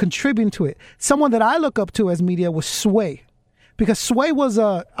it or contributing to it. Someone that I look up to as media was Sway, because Sway was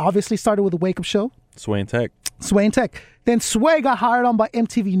obviously started with the Wake Up Show. Sway and Tech. Then Sway got hired on by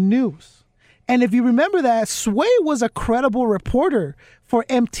MTV News. And if you remember that, Sway was a credible reporter for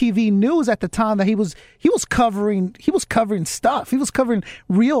MTV News at the time, that he was covering stuff. He was covering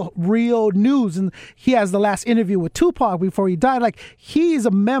real news. And he has the last interview with Tupac before he died. Like, he's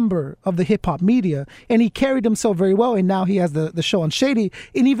a member of the hip hop media, and he carried himself very well. And now he has the show on Shady.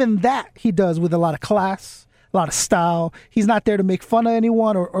 And even that he does with a lot of class, a lot of style. He's not there to make fun of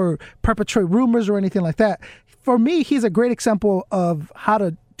anyone or perpetrate rumors or anything like that. For me, he's a great example of how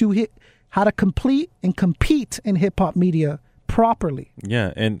to complete and compete in hip-hop media properly.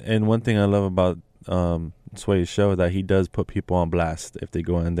 Yeah, and one thing I love about Sway's show is that he does put people on blast if they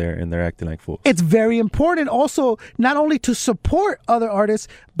go in there and they're acting like fools. It's very important also not only to support other artists,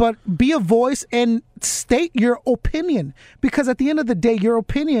 but be a voice and state your opinion. Because at the end of the day, your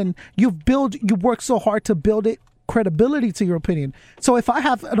opinion, you work so hard to build it, credibility to your opinion. So if I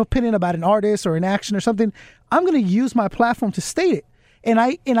have an opinion about an artist or an action or something, I'm going to use my platform to state it. And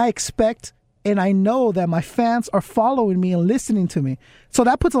I expect and I know that my fans are following me and listening to me. So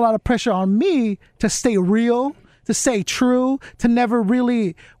that puts a lot of pressure on me to stay real, to stay true, to never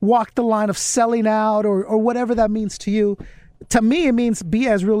really walk the line of selling out or whatever that means to you. To me, it means be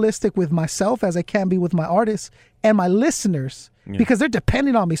as realistic with myself as I can be with my artists and my listeners, because they're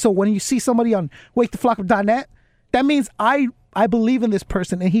depending on me. So when you see somebody on waketheflockup.net, that means I believe in this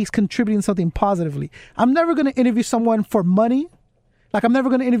person and he's contributing something positively. I'm never going to interview someone for money. Like, I'm never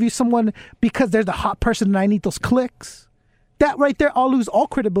going to interview someone because they're the hot person and I need those clicks. That right there, I'll lose all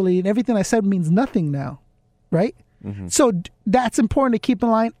credibility and everything I said means nothing now, right? Mm-hmm. So that's important to keep in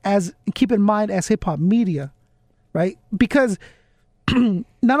mind as hip hop media, right? Because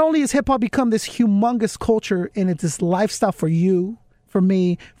not only has hip hop become this humongous culture and it's this lifestyle for you, for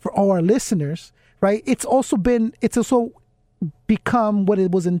me, for all our listeners, right? It's also become what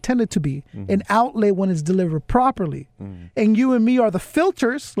it was intended to be, an outlet when it's delivered properly. And you and me are the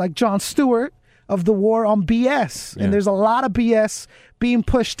filters, like Jon Stewart, of the war on BS. And there's a lot of BS being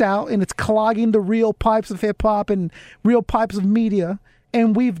pushed out, and it's clogging the real pipes of hip-hop and real pipes of media.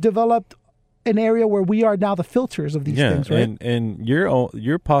 And we've developed an area where we are now the filters of these things, right? And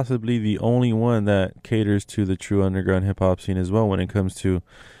you're possibly the only one that caters to the true underground hip-hop scene as well when it comes to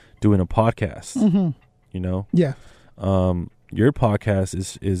doing a podcast, you know? Yeah. Your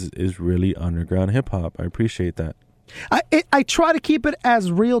podcast is really underground hip-hop. I appreciate that. I try to keep it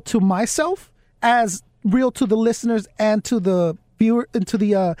as real to myself, as real to the listeners and to the viewer and to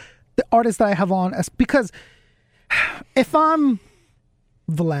the artists that I have on, because if I'm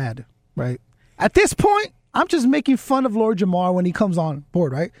Vlad, right, at this point, I'm just making fun of Lord Jamar when he comes on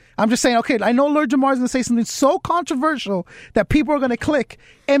board, right? I'm just saying, okay, I know Lord Jamar is going to say something so controversial that people are going to click.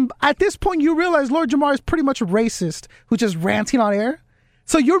 And at this point, you realize Lord Jamar is pretty much a racist who's just ranting on air.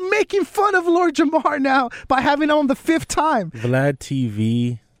 So you're making fun of Lord Jamar now by having on the 5th time. Vlad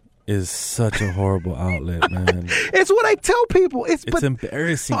TV is such a horrible outlet, man. It's what I tell people. It's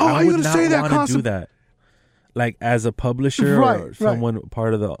embarrassing. I would not want to do that. Like, as a publisher or someone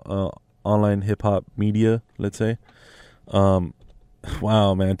part of the online hip-hop media, let's say.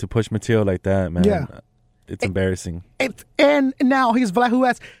 Wow, man, to push material like that, man, it's embarrassing. And now he's Vlad, who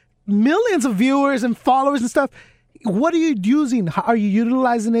has millions of viewers and followers and stuff. What are you using? Are you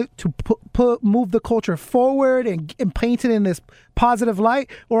utilizing it to move the culture forward and paint it in this positive light,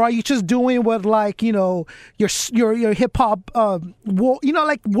 or are you just doing what, like, you know, your hip hop,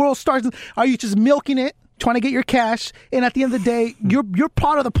 like world stars? Are you just milking it, trying to get your cash, and at the end of the day, you're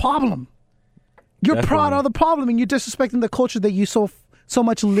part of the problem. You're part of the problem, and you're disrespecting the culture that you so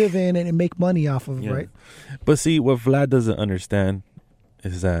much live in and make money off of, right? But see, what Vlad doesn't understand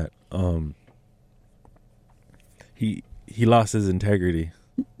is that he lost his integrity.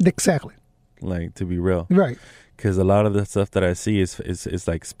 Exactly. Like, to be real. Right. Because a lot of the stuff that I see is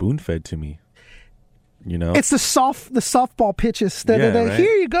like spoon-fed to me. You know? It's the softball pitches. Right?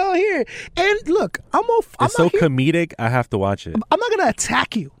 Here you go, here. And look, it's so comedic, I have to watch it. I'm not going to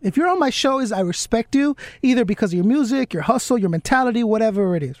attack you. If you're on my show, I respect you, either because of your music, your hustle, your mentality,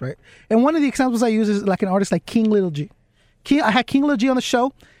 whatever it is, right? And one of the examples I use is like an artist like King Little G. I had King Little G on the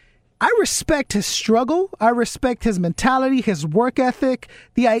show. I respect his struggle. I respect his mentality, his work ethic,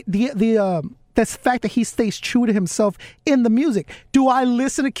 the fact that he stays true to himself in the music. Do I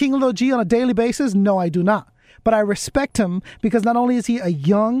listen to King Lil G on a daily basis? No, I do not. But I respect him because not only is he a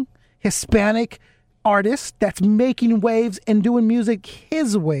young Hispanic artist that's making waves and doing music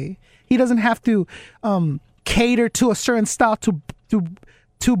his way, he doesn't have to cater to a certain style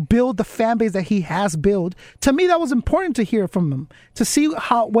to build the fan base that he has built. To me, that was important to hear from him, to see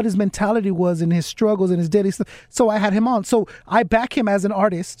what his mentality was and his struggles and his daily stuff. So I had him on. So I back him as an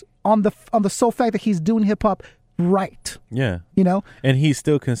artist on the sole fact that he's doing hip hop right. Yeah. You know? And he's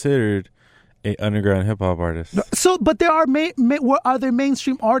still considered a underground hip hop artist. So, but there are are there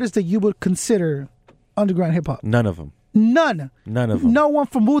mainstream artists that you would consider underground hip hop? None of them. None of them. No one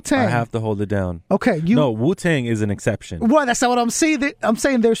from Wu-Tang. I have to hold it down. Okay, no, Wu-Tang is an exception. Well, that's not what I'm saying. I'm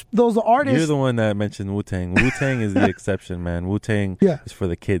saying those are artists. You're the one that mentioned Wu-Tang. Wu-Tang is the exception, man. Wu-Tang is for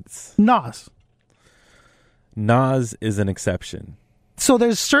the kids. Nas is an exception. So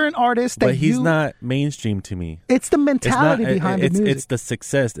there's certain artists that, but he's not mainstream to me. It's the mentality behind the music. It's the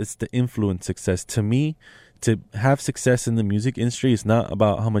success. It's the influence success. To me, to have success in the music industry, it's not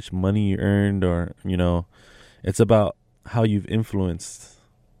about how much money you earned or, you know, it's about how you've influenced,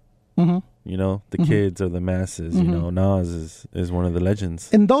 you know, the kids or the masses. You know, Nas is one of the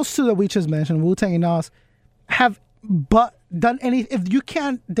legends. And those two that we just mentioned, Wu-Tang and Nas, have done anything. If you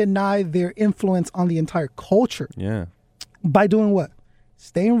can't deny their influence on the entire culture, by doing what?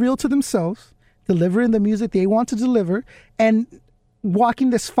 Staying real to themselves, delivering the music they want to deliver, and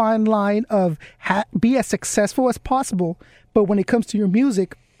walking this fine line of be as successful as possible, but when it comes to your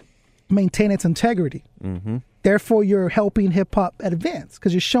music, maintain its integrity. Therefore, you're helping hip-hop advance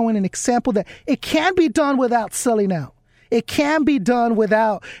because you're showing an example that it can be done without selling out. it can be done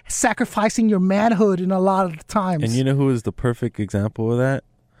without sacrificing your manhood in a lot of the times. And you know who is the perfect example of that?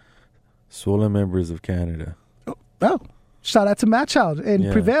 Swollen Members of Canada. Oh, shout out to Matt Child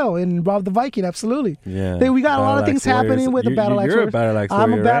and Prevail and Rob the Viking. Absolutely. Yeah. We got a lot of things happening with the Battle Axe You're Warriors. a Battle Axe Warrior.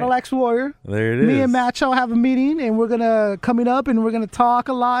 I'm a Battle Axe Warrior. There it is. Me and Matt Child have a meeting, and we're coming up, and we're gonna talk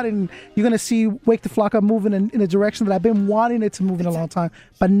a lot, and you're gonna see Wake the Flock Up moving in a direction that I've been wanting it to move in a long time,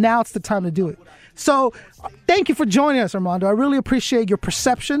 but now it's the time to do it. So, thank you for joining us, Armando. I really appreciate your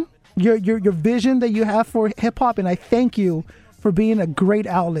perception, your vision that you have for hip hop, and I thank you for being a great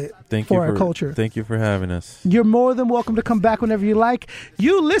outlet for our culture. Thank you for having us. You're more than welcome to come back whenever you like.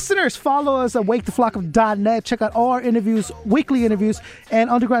 You listeners, follow us at waketheflockup.net. Check out all our interviews, weekly interviews, and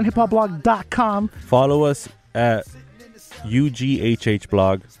undergroundhiphopblog.com. Follow us at UGHH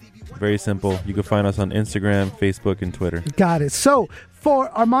blog. Very simple. You can find us on Instagram, Facebook, and Twitter. Got it. So,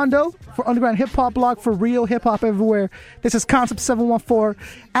 for Armando, for Underground Hip Hop Blog, for real hip hop everywhere, this is Concept 714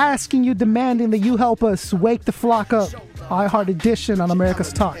 asking you, demanding that you help us wake the flock up. Iheart Edition on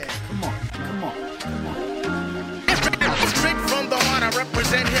America's Talk. Come on. Straight from the heart, I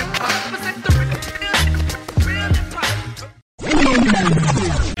represent hip hop.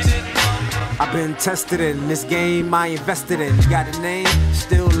 I've been tested in this game, I invested in. Got a name,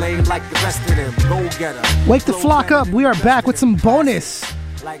 still lame like the rest of them. Go getter. Wake the flock up. We are back with some bonus.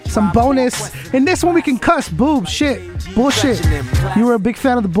 In this one we can cuss, boob, shit, bullshit. You were a big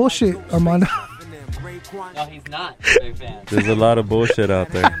fan of the bullshit, Armando. No, he's not a big fan. There's a lot of bullshit out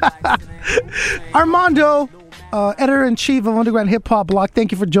there. Armando, editor-in-chief of Underground Hip Hop Blog,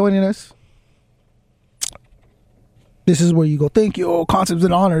 thank you for joining us. This is where you go, thank you, oh, Concept's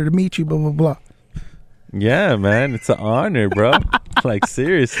an honor to meet you, blah, blah, blah. Yeah, man, it's an honor, bro. Like,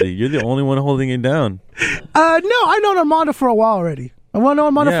 seriously, you're the only one holding it down. No, I've known Armando for a while already. I've known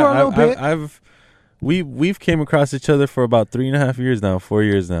Armando for a little bit. We've came across each other for about 3.5 years now, 4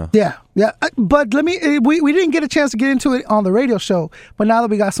 years now. Yeah. But we didn't get a chance to get into it on the radio show. But now that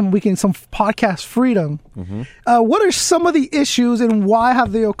we got some podcast freedom, what are some of the issues and why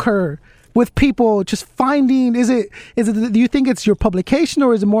have they occurred with people just finding? Is it? Do you think it's your publication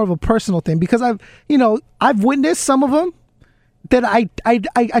or is it more of a personal thing? Because I've witnessed some of them that I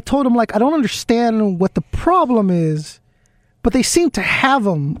told them, like, I don't understand what the problem is. But they seem to have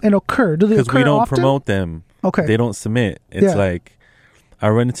them and occur. Do they occur often? Because we don't promote them. Okay. They don't submit. It's like, I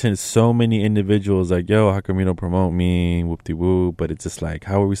run into so many individuals like, yo, how come you don't promote me? Whoop-de-woo. But it's just like,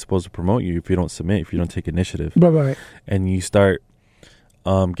 how are we supposed to promote you if you don't submit, if you don't take initiative? Right. And you start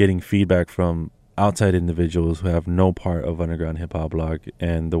getting feedback from outside individuals who have no part of Underground Hip Hop Blog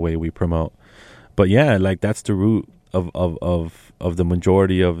and the way we promote. But yeah, like, that's the root of the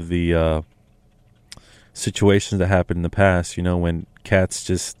majority of the situations that happened in the past, when cats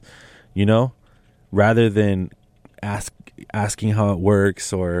just, rather than asking how it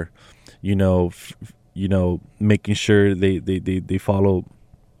works or, making sure they follow,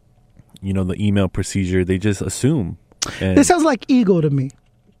 the email procedure, they just assume. And this sounds like ego to me,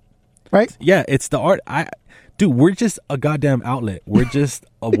 right? Yeah, it's the art. Dude, we're just a goddamn outlet. We're just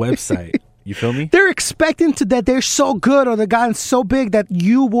a website. You feel me? They're expecting that they're so good or they've gotten so big that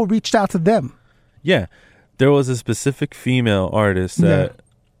you will reach out to them. Yeah, there was a specific female artist that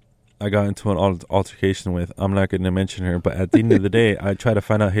I got into an altercation with. I'm not going to mention her, but at the end of the day, I try to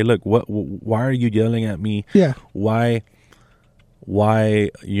find out, hey, look, why are you yelling at me? Yeah. Why, why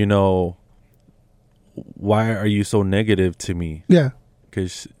are you so negative to me? Yeah.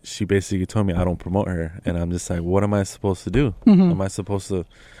 Because she basically told me I don't promote her. And I'm just like, what am I supposed to do? Am I supposed to,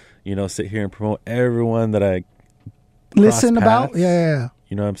 sit here and promote everyone that I listen about? Yeah.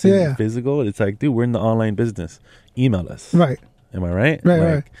 You know what I'm saying? Yeah. Physical. It's like, dude, we're in the online business. Email us. Right. Am I right?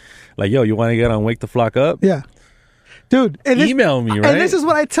 Right. Like, yo, you want to get on Wake the Flock Up? Yeah. Dude, email me, right? And this is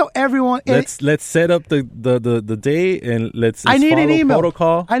what I tell everyone. Let's set up the day and let's I need follow an email.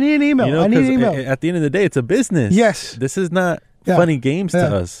 Protocol. I need an email. I need an email. At the end of the day, it's a business. Yes. This is not funny games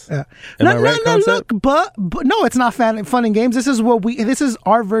to us. Yeah. Am I right, Concept? Look, but no, it's not fun and games. This is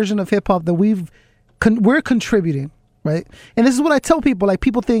our version of hip hop that we're contributing. Right. And this is what I tell people. Like,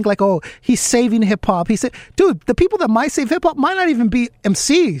 people think like, oh, he's saving hip hop. He said, dude, the people that might save hip hop might not even be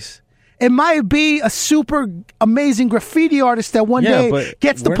MCs. It might be a super amazing graffiti artist that one day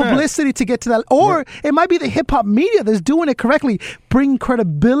gets the publicity to get to that. Or it might be the hip hop media that's doing it correctly, bringing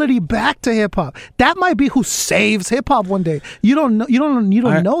credibility back to hip hop. That might be who saves hip hop one day. You don't know. You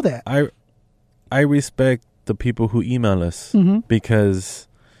don't know that. I respect the people who email us because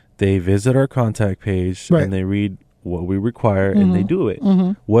they visit our contact page and they read what we require and they do it.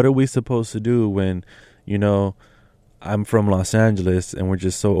 What are we supposed to do when, I'm from Los Angeles, and we're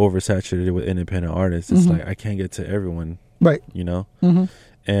just so oversaturated with independent artists. It's like I can't get to everyone, right? You know,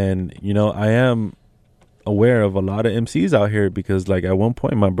 and you know, I am aware of a lot of MCs out here because, like, at one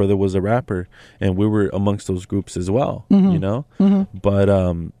point, my brother was a rapper, and we were amongst those groups as well. You know, but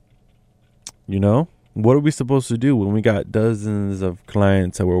you know, what are we supposed to do when we got dozens of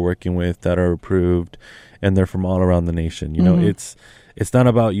clients that we're working with that are approved, and they're from all around the nation? You know, it's not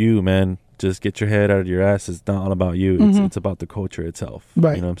about you, man. Just get your head out of your ass. It's not all about you. It's about the culture itself.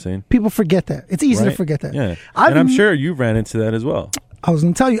 Right. You know what I'm saying? People forget that. It's easy to forget that. Yeah. And I'm sure you ran into that as well. I was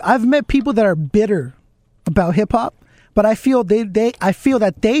going to tell you, I've met people that are bitter about hip hop, but I feel I feel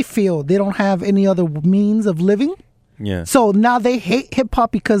that they feel they don't have any other means of living. Yeah. So now they hate hip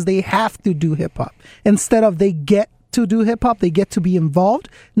hop because they have to do hip hop instead of they get to do hip hop. They get to be involved.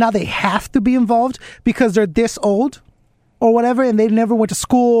 Now they have to be involved because they're this old or whatever, and they never went to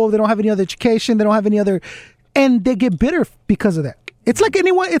school. They don't have any other education. They don't have any other, and they get bitter because of that. It's like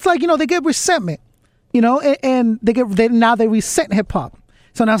anyone. It's like, you know, they get resentment, you know, and now they resent hip hop.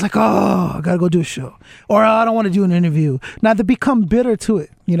 So now it's like, oh, I gotta go do a show, or I don't want to do an interview. Now they become bitter to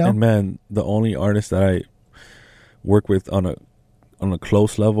it, you know. And man, the only artists that I work with on a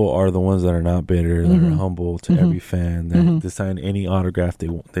close level are the ones that are not bitter, that are humble to every fan, that they sign any autograph they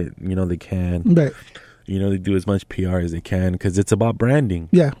want, you know, they can. Right. You know, they do as much PR as they can because it's about branding.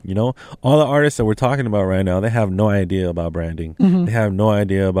 Yeah. You know, all the artists that we're talking about right now, they have no idea about branding. They have no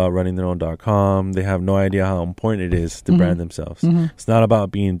idea about running their own .com. They have no idea how important it is to brand themselves. It's not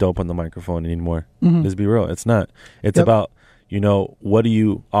about being dope on the microphone anymore. Let's be real. It's not. It's about, you know, what do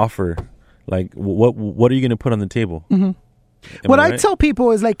you offer? Like, what are you going to put on the table? What I tell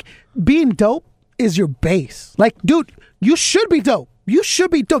people is, like, being dope is your base. Like, dude, you should be dope. You should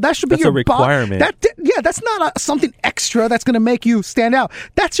be dope. That should be that's your a requirement. That's not something extra that's going to make you stand out.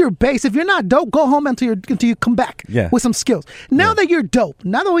 That's your base. If you're not dope, go home until you come back with some skills. Now that you're dope,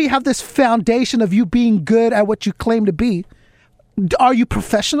 now that we have this foundation of you being good at what you claim to be, are you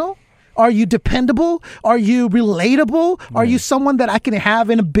professional? Are you dependable? Are you relatable? Are you someone that I can have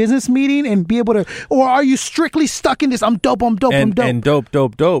in a business meeting and be able to, or are you strictly stuck in this, I'm dope, I'm dope, I'm dope. And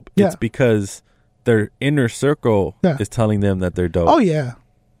dope. Yeah. It's because their inner circle is telling them that they're dope. Oh yeah.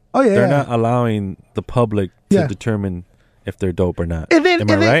 They're not allowing the public to determine if they're dope or not. And then,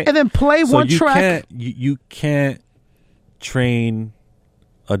 right? And then play so one track. You can't train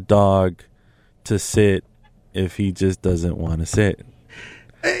a dog to sit if he just doesn't want to sit.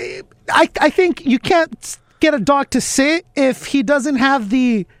 I think you can't get a dog to sit if he doesn't have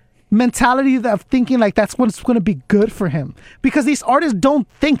the mentality of thinking like that's what's going to be good for him, because these artists don't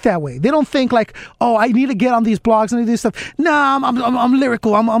think that way. They don't think like, oh, I need to get on these blogs and do this stuff. Nah, I'm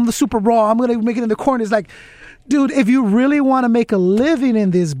lyrical. I'm the super raw. I'm going to make it in the corner. It's like, dude, if you really want to make a living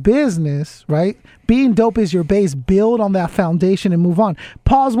in this business, right? Being dope is your base. Build on that foundation and move on.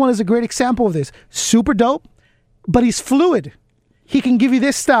 Pause One is a great example of this. Super dope, but he's fluid. He can give you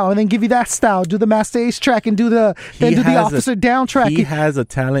this style and then give you that style. Do the Master Ace track and do the Officer Down track. He has a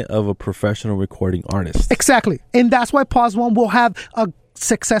talent of a professional recording artist. Exactly. And that's why Pause One will have a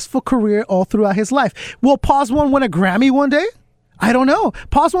successful career all throughout his life. Will Pause One win a Grammy one day? I don't know.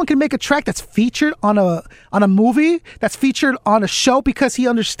 Pause One can make a track that's featured on a movie, that's featured on a show, because he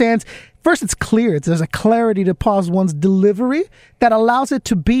understands. First, it's clear. There's a clarity to Pause One's delivery that allows it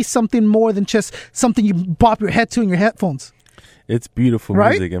to be something more than just something you bop your head to in your headphones. It's beautiful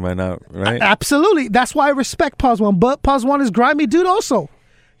music, am I not right? Absolutely. That's why I respect Pause One. But Pause One is grimy dude also.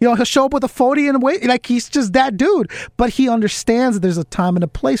 You know, he'll show up with a 40 and a weight. Like, he's just that dude. But he understands that there's a time and a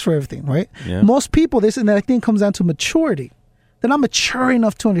place for everything, right? Yeah. Most people, and I think comes down to maturity. They're not mature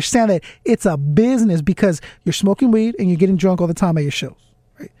enough to understand that it's a business, because you're smoking weed and you're getting drunk all the time at your shows,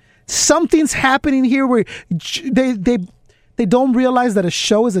 right? Something's happening here where they don't realize that a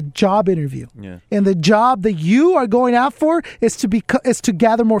show is a job interview. Yeah. And the job that you are going out for is to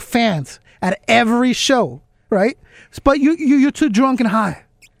gather more fans at every show, right? But you're too drunk and high,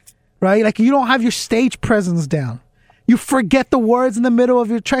 right? Like, you don't have your stage presence down. You forget the words in the middle of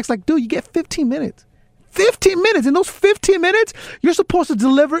your tracks. Like, dude, you get 15 minutes. 15 minutes. In those 15 minutes, you're supposed to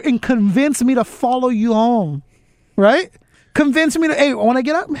deliver and convince me to follow you home, right? Convince me to, hey, when I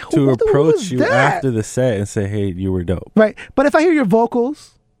get up, to approach you after the set and say, hey, you were dope. Right. But if I hear your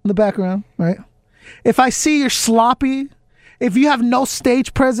vocals in the background, right? If I see you're sloppy, if you have no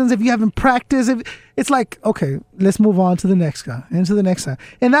stage presence, if you haven't practiced, it's like, okay, let's move on to the next guy and to the next guy.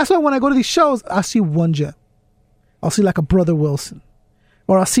 And that's why when I go to these shows, I see one jet. I'll see like a Brother Wilson,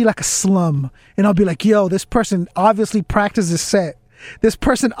 or I'll see like a Slum, and I'll be like, yo, this person obviously practiced his set. This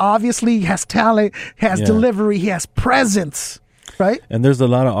person obviously has talent, has delivery, he has presence. right? And there's a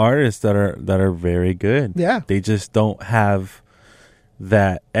lot of artists that are very good. Yeah. They just don't have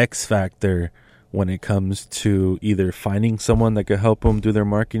that X factor when it comes to either finding someone that could help them do their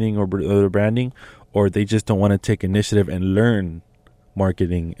marketing or their branding, or they just don't want to take initiative and learn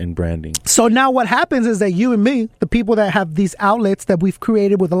marketing and branding. So now what happens is that you and me, the people that have these outlets that we've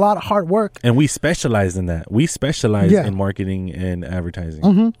created with a lot of hard work. And we specialize in that. We specialize in marketing and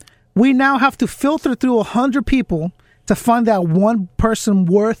advertising. We now have to filter through 100 people to find that one person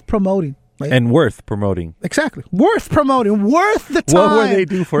worth promoting. Right? And worth promoting. Exactly. Worth promoting. Worth the time. What will they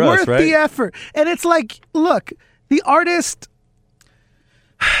do for us, right? Worth the effort. And it's like, look, the artist,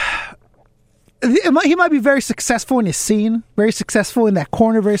 he might be very successful in his scene, very successful in that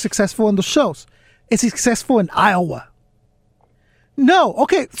corner, very successful in the shows. Is he successful in Iowa? No.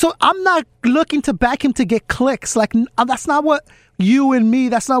 Okay, so I'm not looking to back him to get clicks. Like, that's not what you and me,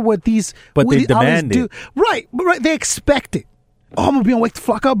 that's not what these But they demand do. it. Right. They expect it. Oh, I'm gonna be on Wake the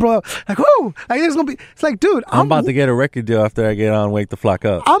Flock Up, bro. Like, whoo! Like, it's gonna be. It's like, dude, I'm about to get a record deal after I get on Wake the Flock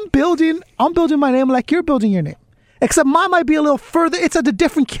Up. I'm building my name like you're building your name. Except mine might be a little further. It's a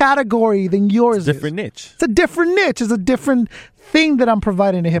different category than yours. Different niche. It's a different niche. It's a different thing that I'm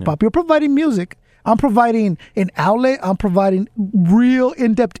providing to hip hop. You're providing music. I'm providing an outlet. I'm providing real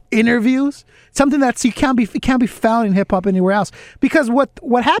in-depth interviews. Something that's it can't be found in hip hop anywhere else. Because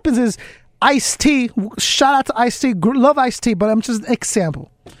what happens is Ice-T, shout out to Ice-T, love Ice-T, but I'm just an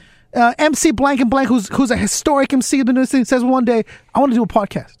example. MC blank and blank, who's a historic MC of the industry, says one day, I want to do a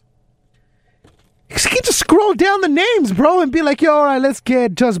podcast. You can just scroll down the names, bro, and be like, yo, all right, let's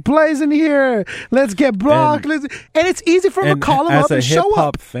get Just Blaze in here. Let's get Brock. And it's easy for him to call him up and show up. As a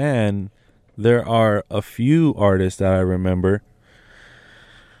hip-hop fan, there are a few artists that I remember.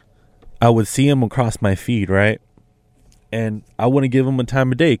 I would see them across my feed, right? And I wouldn't give them a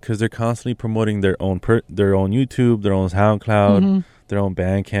time of day because they're constantly promoting their own YouTube, their own SoundCloud, their own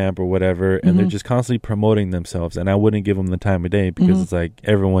Bandcamp or whatever, and they're just constantly promoting themselves. And I wouldn't give them the time of day because it's like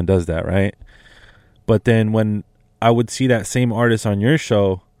everyone does that, right? But then when I would see that same artist on your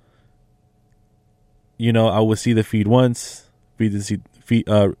show, you know, I would see the feed once, see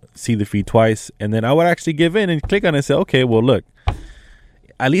the feed twice, and then I would actually give in and click on it and say, okay, well, look,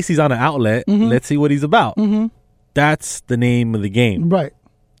 at least he's on an outlet. Let's see what he's about. That's the name of the game. Right.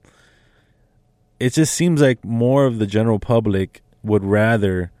 It just seems like more of the general public would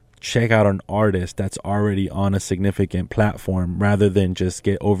rather check out an artist that's already on a significant platform rather than just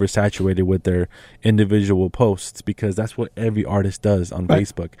get oversaturated with their individual posts, because that's what every artist does on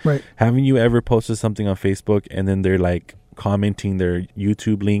Facebook. Right. Haven't you ever posted something on Facebook and then they're like commenting their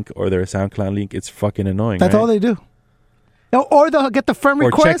YouTube link or their SoundCloud link? It's fucking annoying. That's all they do. Or they'll get the friend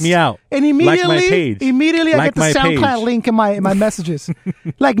request. Or check me out. And immediately, like my page. I get the SoundCloud link in my messages.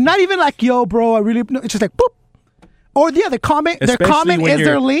 Like, not even like, yo, bro, I really, no, it's just like, boop. Or their comment is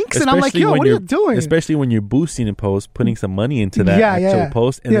their links, and I'm like, yo, what are you doing? Especially when you're boosting a post, putting some money into that actual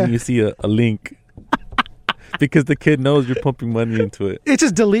post, and then you see a link because the kid knows you're pumping money into it. It's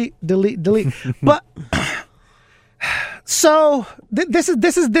just delete. But so this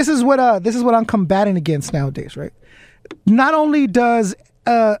is what I'm combating against nowadays, right? Not only does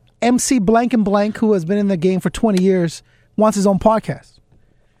MC blank and blank, who has been in the game for 20 years, wants his own podcast.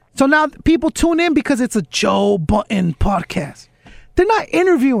 So now people tune in because it's a Joe Budden podcast. They're not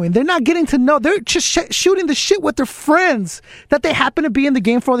interviewing. They're not getting to know. They're just shooting the shit with their friends that they happen to be in the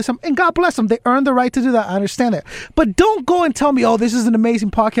game for all this time. And God bless them. They earn the right to do that. I understand that. But don't go and tell me, oh, this is an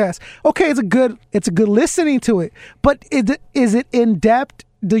amazing podcast. Okay, it's a good listening to it. But is it in depth?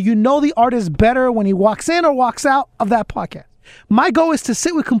 Do you know the artist better when he walks in or walks out of that podcast? My goal is to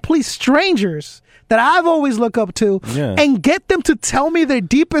sit with complete strangers that I've always looked up to and get them to tell me their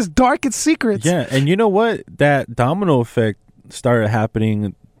deepest, darkest secrets. Yeah, and you know what? That domino effect started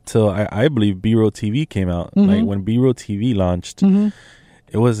happening till I believe B-Roll TV came out. Like when B-Roll TV launched,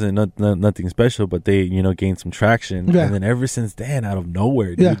 it wasn't nothing special, but they, gained some traction. Yeah. And then ever since then, out of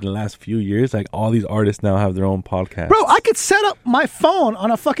nowhere, dude, in the last few years, like all these artists now have their own podcast. Bro, I could set up my phone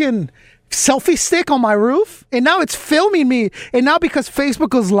on a fucking selfie stick on my roof, and now it's filming me. And now because Facebook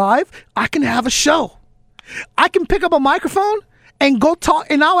goes live, I can have a show. I can pick up a microphone and go talk,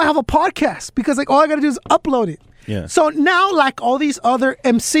 and now I have a podcast because like all I gotta do is upload it. Yeah. So now, like all these other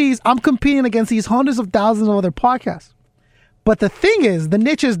MCs, I'm competing against these hundreds of thousands of other podcasts. But the thing is, the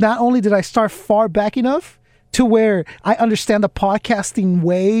niche is not only did I start far back enough to where I understand the podcasting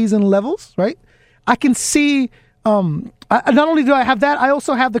ways and levels, right? I can see Not only do I have that, I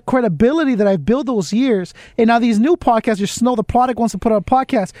also have the credibility that I've built those years. And now these new podcasts, just know the product wants to put out a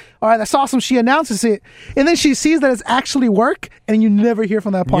podcast. All right, that's awesome. She announces it. And then she sees that it's actually work, and you never hear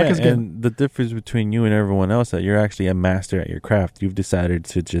from that podcast again. And the difference between you and everyone else, that you're actually a master at your craft. You've decided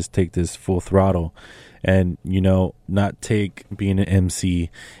to just take this full throttle and, you know, not take being an MC.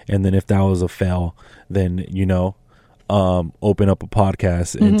 And then if that was a fail, then, you know, open up a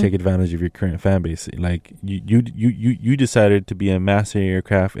podcast and take advantage of your current fan base. Like you decided to be a master of your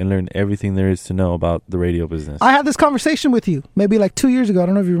craft and learn everything there is to know about the radio business. I had this conversation with you maybe like 2 years ago. I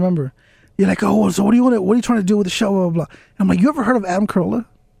don't know if you remember. You're like, oh, so what are you trying to do with the show? Blah, blah, blah. I'm like, you ever heard of Adam Carolla?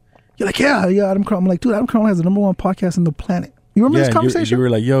 You're like, yeah, Adam Carolla. I'm like, dude, Adam Carolla has the #1 podcast on the planet. You remember this conversation? You were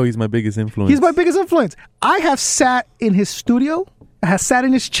like, yo, he's my biggest influence. He's my biggest influence. I have sat in his studio, I have sat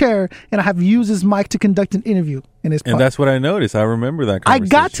in his chair, and I have used his mic to conduct an interview in his podcast. And that's what I noticed. I remember that conversation. I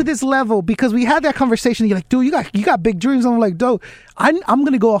got to this level because we had that conversation. You're like, dude, you got big dreams. I'm like, dude, I'm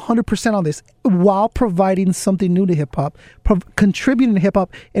going to go 100% on this while providing something new to hip-hop, contributing to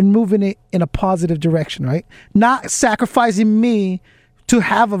hip-hop, and moving it in a positive direction, right? Not sacrificing me to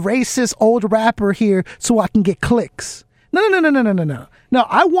have a racist old rapper here so I can get clicks. No. No,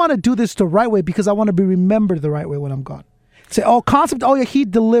 I want to do this the right way because I want to be remembered the right way when I'm gone. Say, he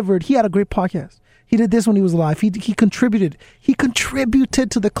delivered. He had a great podcast. He did this when he was alive. He contributed. He contributed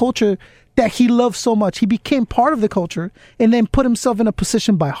to the culture that he loved so much. He became part of the culture and then put himself in a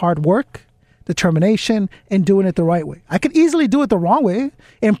position by hard work, determination, and doing it the right way. I could easily do it the wrong way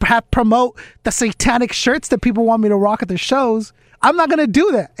and perhaps promote the satanic shirts that people want me to rock at their shows. I'm not going to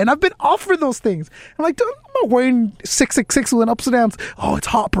do that. And I've been offered those things. I'm like, dude, I'm not wearing 666 with an ups and downs. Oh, it's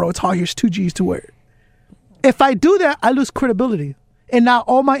hot, bro. It's hot. Here's 2 G's to wear it. If I do that, I lose credibility. And now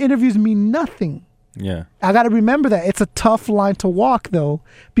all my interviews mean nothing. Yeah. I got to remember that. It's a tough line to walk, though,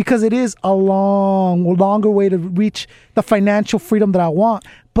 because it is a longer way to reach the financial freedom that I want.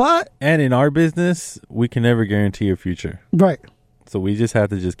 And in our business, we can never guarantee your future. Right. So we just have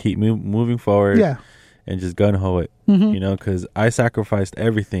to just keep moving forward. Yeah. And just gun-ho it, you know, because I sacrificed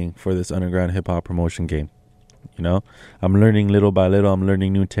everything for this underground hip-hop promotion game. You know, I'm learning little by little. I'm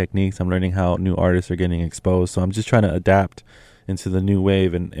learning new techniques. I'm learning how new artists are getting exposed. So I'm just trying to adapt into the new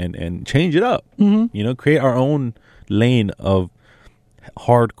wave and change it up, you know, create our own lane of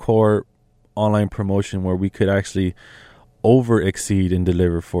hardcore online promotion where we could actually over-exceed and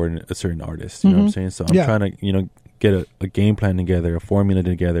deliver for a certain artist. You know what I'm saying? So I'm trying to, you know, get a game plan together, a formula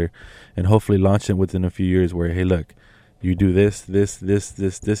together, and hopefully launch it within a few years where, hey, look, you do this,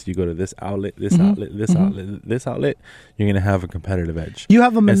 you go to this outlet, this outlet, you're going to have a competitive edge. You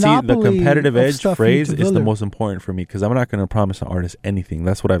have a monopoly. And see, the competitive edge phrase is the deliver. most important for me because I'm not going to promise an artist anything.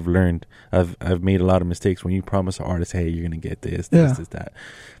 That's what I've learned. I've made a lot of mistakes when you promise an artist, hey, you're going to get this, that.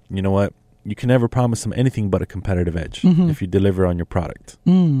 You know what? You can never promise them anything but a competitive edge if you deliver on your product.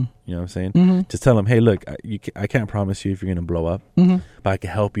 You know what I'm saying? Just tell them, hey, look, I can't promise you if you're going to blow up, but I can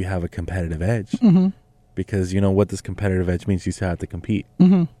help you have a competitive edge. Because you know what this competitive edge means. You still have to compete. You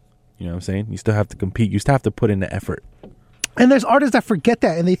know what I'm saying? You still have to compete. You still have to put in the effort. And there's artists that forget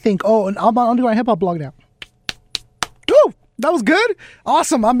that and they think, oh, and I'm on Underground Hip Hop blog now. Ooh, that was good.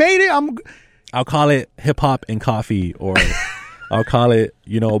 Awesome. I made it. I'll call it Hip Hop and Coffee, or I'll call it,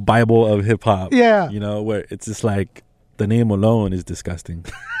 you know, Bible of Hip Hop. Yeah. You know, where it's just like the name alone is disgusting.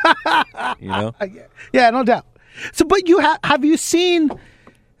 You know? Yeah, no doubt. So, but have you seen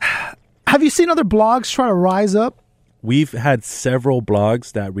other blogs try to rise up? We've had several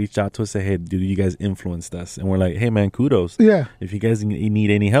blogs that reached out to us and say, hey, dude, you guys influenced us. And we're like, hey, man, kudos. Yeah. If you guys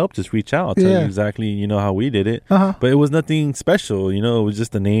need any help, just reach out. I'll tell you exactly, you know, how we did it. But it was nothing special. You know, it was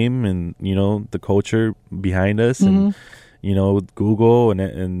just the name and, you know, the culture behind us and, you know, Google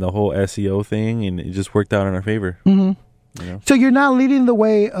and the whole SEO thing. And it just worked out in our favor. You know? So you're now leading the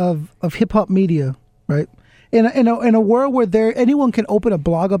way of hip-hop media, right? In a world where anyone can open a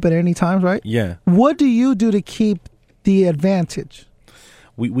blog up at any time, right? Yeah. What do you do to keep the advantage?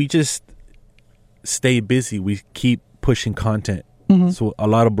 We just stay busy. We keep pushing content. So a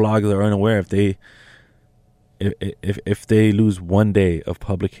lot of bloggers are unaware if they lose one day of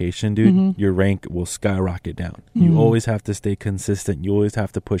publication, dude, your rank will skyrocket down. You always have to stay consistent. You always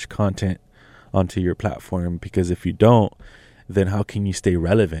have to push content onto your platform because if you don't, then how can you stay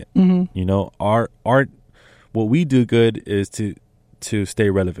relevant? You know, what we do good is to stay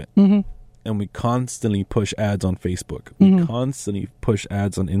relevant. And we constantly push ads on Facebook. We constantly push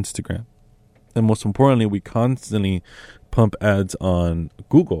ads on Instagram. And most importantly, we constantly pump ads on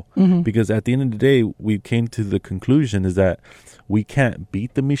Google, because at the end of the day, we came to the conclusion is that we can't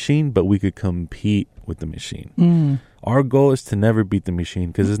beat the machine, but we could compete with the machine. Our goal is to never beat the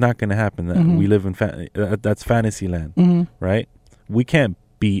machine, because it's not going to happen. That we live in that's fantasy land, right? We can't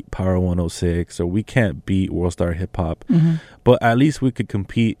beat Power 106, or we can't beat World Star Hip Hop, but at least we could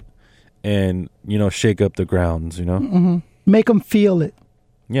compete and, you know, shake up the grounds, you know, make them feel it.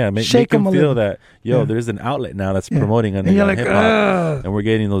 Yeah, make them feel that, there's an outlet now that's promoting underground hip hop, and we're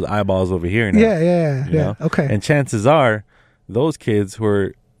getting those eyeballs over here now. Yeah. know? Okay. And chances are, those kids who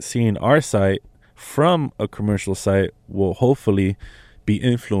are seeing our site from a commercial site will hopefully be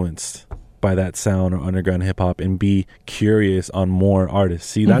influenced by that sound or underground hip hop and be curious on more artists.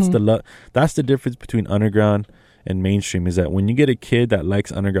 See, that's the difference between underground and mainstream, is that when you get a kid that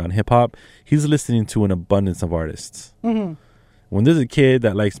likes underground hip hop, he's listening to an abundance of artists. When there's a kid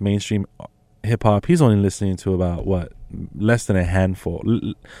that likes mainstream hip hop, he's only listening to about less than a handful,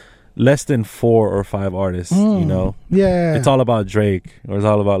 less than 4 or 5 artists. You know, it's all about Drake, or it's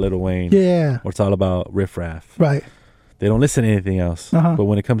all about Lil Wayne, or it's all about Riff Raff. Right. They don't listen to anything else. But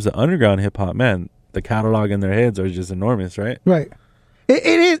when it comes to underground hip hop, man, the catalog in their heads are just enormous, right? Right.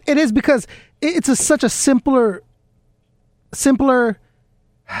 It is because it's such a simpler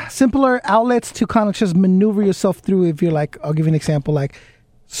outlets to kind of just maneuver yourself through. If you're like, I'll give you an example, like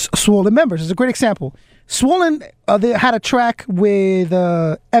Swollen Members is a great example. Swollen, they had a track with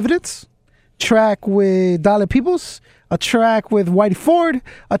Evidence, track with Dollar Peoples, a track with Whitey Ford,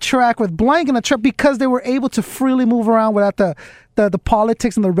 a track with Blank, and a track because they were able to freely move around without the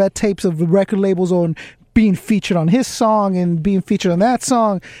politics and the red tapes of the record labels on being featured on his song and being featured on that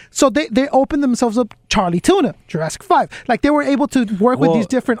song. So they opened themselves up. Charlie Tuna, Jurassic 5. Like, they were able to work with these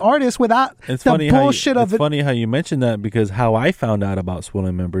different artists without the bullshit of it. It's funny how you mentioned that, because how I found out about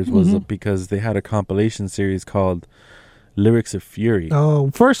Swollen Members was because they had a compilation series called Lyrics of Fury. Oh,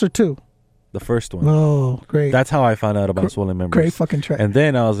 first or two? The first one. Oh, great. That's how I found out about Swollen Members. Great fucking track. And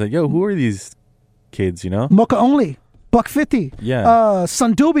then I was like, yo, who are these kids, you know? Mocha Only. Buck 50. Yeah.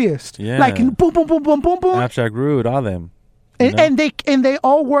 Sun Dubious. Yeah. Like, boom, boom, boom, boom, boom, boom. Abstract Rude, all them. And they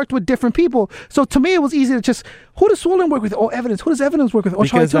all worked with different people. So to me, it was easy to just, who does Swollen work with? Oh, Evidence. Who does Evidence work with? Oh,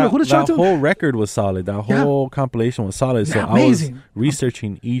 Charlie Tuna. Who does Charlie Tuna? That whole record was solid. That whole compilation was solid. So amazing. I was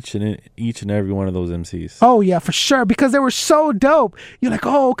researching each and every one of those MCs. Oh yeah, for sure, because they were so dope. You're like,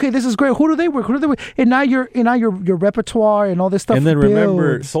 oh, okay, this is great. Who do they work? And now your repertoire and all this stuff. And then builds.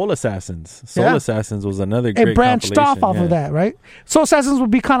 remember Soul Assassins. Soul Assassins was another great. It branched off of that, right? Soul Assassins would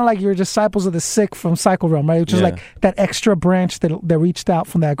be kind of like your Disciples of the Sick from Cycle Realm, right? Which is like that extra branch that reached out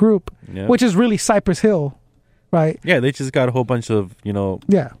from that group, which is really Cypress Hill, right? Yeah, they just got a whole bunch of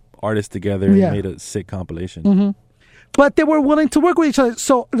artists together and made a sick compilation. But they were willing to work with each other.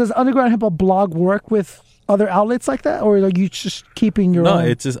 So does Underground Hip Hop blog work with other outlets like that, or are you just keeping your own? No,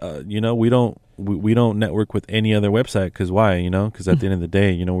 it's just we don't network with any other website. Because why? Because at the end of the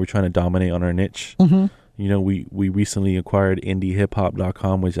day, we're trying to dominate on our niche. We recently acquired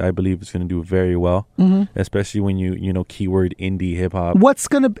indiehiphop.com, which I believe is going to do very well, especially when you keyword indie hip hop. What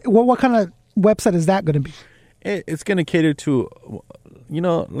kind of website is that going to be? It's going to cater to,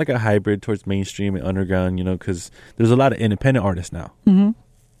 like a hybrid towards mainstream and underground, because there's a lot of independent artists now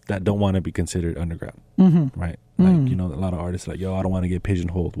that don't want to be considered underground, right? Like, a lot of artists are like, yo, I don't want to get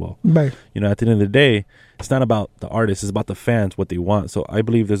pigeonholed. Well, right. At the end of the day, it's not about the artists, it's about the fans, what they want. So I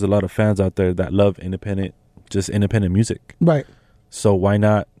believe there's a lot of fans out there that love independent music. Right. So why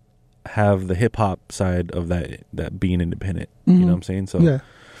not have the hip hop side of that being independent? You know what I'm saying? So yeah.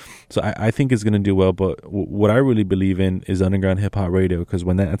 So I think it's going to do well, but what I really believe in is underground hip hop radio, because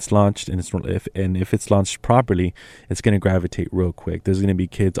when that's launched and if it's launched properly, it's going to gravitate real quick. There's going to be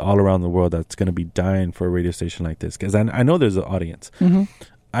kids all around the world that's going to be dying for a radio station like this, because I know there's an audience.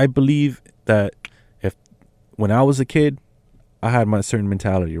 I believe that when I was a kid, I had my certain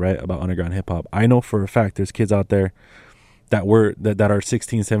mentality, right, about underground hip hop. I know for a fact there's kids out there that are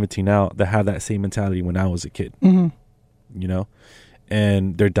 16, 17 now that have that same mentality when I was a kid.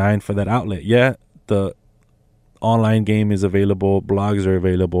 And they're dying for that outlet. Yeah, the online game is available, blogs are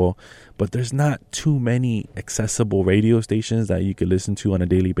available, but there's not too many accessible radio stations that you could listen to on a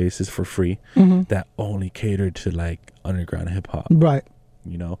daily basis for free that only cater to like underground hip hop. Right.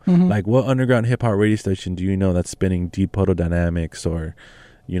 Like what underground hip hop radio station do you know that's spinning Deep Proto Dynamics or,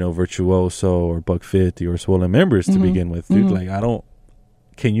 Virtuoso or Buck 50 or Swollen Members to begin with, dude? Like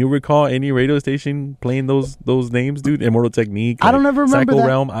can you recall any radio station playing those names, dude? Immortal Technique. I don't ever remember that.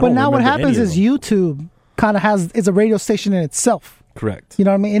 Realm, but now what happens is YouTube kind of is a radio station in itself. Correct. You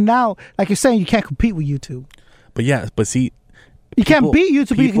know what I mean? And now, like you're saying, you can't compete with YouTube. But see, You can't beat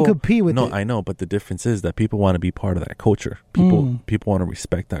YouTube, but you can compete with it. No, I know, but the difference is that people want to be part of that culture. People want to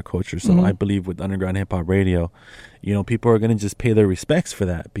respect that culture. So I believe with underground hip hop radio, you know, people are going to just pay their respects for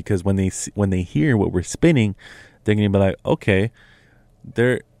that, because when they hear what we're spinning, they're going to be like, okay,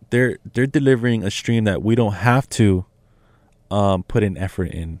 they're delivering a stream that we don't have to put an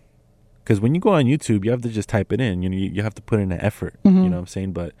effort in. Because when you go on YouTube, you have to just type it in. You know, you have to put in an effort. You know what I'm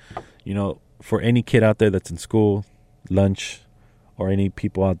saying? But, you know, for any kid out there that's in school, lunch, or any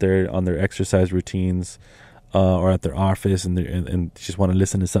people out there on their exercise routines, or at their office, and just want to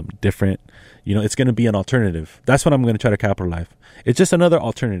listen to something different, you know, it's going to be an alternative. That's what I'm going to try to capitalize. It's just another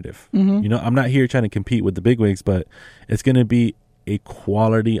alternative. You know, I'm not here trying to compete with the bigwigs, but it's going to be a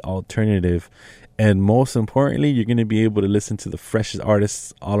quality alternative. And most importantly, you're going to be able to listen to the freshest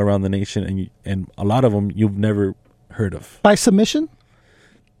artists all around the nation, and a lot of them you've never heard of. By submission?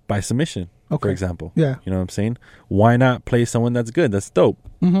 By submission. Okay. For example. Yeah. You know what I'm saying? Why not play someone that's good, that's dope?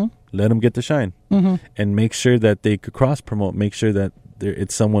 Let them get the shine. And make sure that they could cross-promote. Make sure that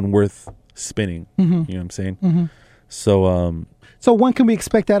it's someone worth spinning. You know what I'm saying? So when can we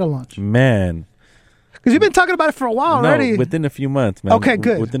expect that at launch? Man. Because you've been talking about it for a while already. Within a few months, man. Okay,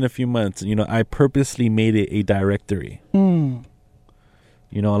 good. Within a few months. You know, I purposely made it a directory. You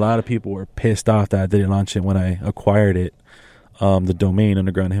know, a lot of people were pissed off that I didn't launch it when I acquired it. The domain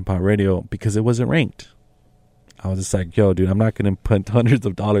Underground Hip Hop Radio, because it wasn't ranked. I was just like, yo, dude, I'm not going to put hundreds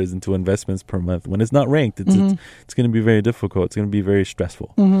of dollars into investments per month when it's not ranked. It's going to be very difficult. It's going to be very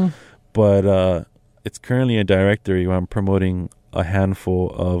stressful. But it's currently a directory where I'm promoting a handful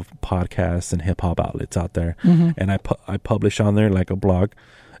of podcasts and hip hop outlets out there, and I publish on there like a blog,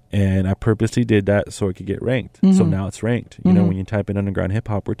 and I purposely did that so it could get ranked. So now it's ranked. You know, when you type in Underground Hip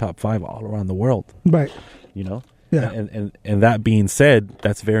Hop, we're top 5 all around the world. Right. You know. Yeah. And that being said,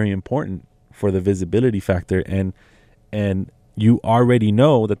 that's very important for the visibility factor, and you already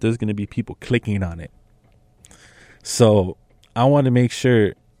know that there's going to be people clicking on it. So I want to make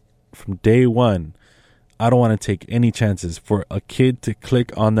sure from day one, I don't want to take any chances for a kid to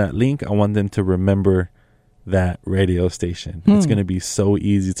click on that link. I want them to remember that radio station. It's going to be so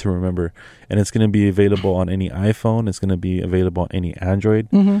easy to remember, and it's going to be available on any iPhone. It's going to be available on any Android,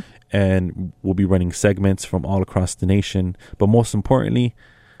 and we'll be running segments from all across the nation. But most importantly,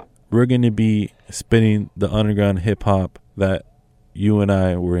 we're going to be spinning the underground hip hop that you and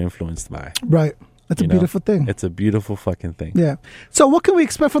I were influenced by. Right. That's a beautiful thing. It's a beautiful fucking thing. Yeah. So what can we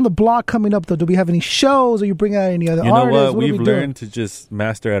expect from the blog coming up, though? Do we have any shows? Or you bring out any other artists? You know what? We've learned learned to just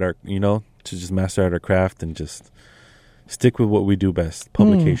master at our craft and just stick with what we do best,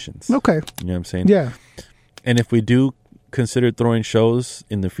 publications. Okay. You know what I'm saying? Yeah. And if we do consider throwing shows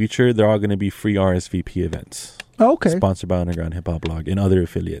in the future, they're all going to be free RSVP events. Oh, okay. Sponsored by Underground Hip Hop Blog and other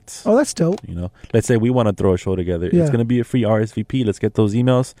affiliates. Oh, that's dope. You know, let's say we want to throw a show together. Yeah. It's going to be a free RSVP. Let's get those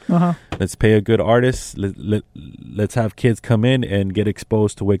emails. Let's pay a good artist. Let's have kids come in and get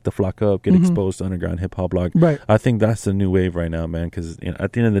exposed to Wake the Flock Up, get exposed to Underground Hip Hop Blog. Right. I think that's the new wave right now, man, because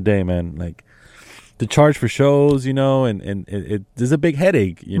at the end of the day, man, like, to charge for shows, you know, and it there's a big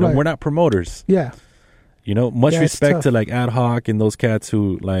headache. You know, we're not promoters. Yeah. You know, much respect to like Ad Hoc and those cats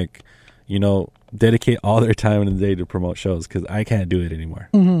who, like, you know, dedicate all their time in the day to promote shows, because I can't do it anymore.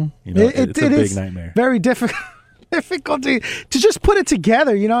 You know, it's a big nightmare. Very difficult to just put it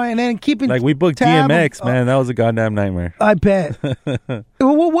together, you know, and then keeping like we booked DMX, man. That was a goddamn nightmare. I bet.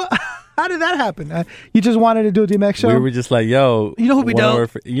 How did that happen? You just wanted to do a DMX show? We were just like, yo, you know who we know?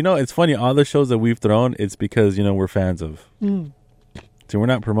 You know, it's funny. All the shows that we've thrown, it's because, you know, we're fans of. So we're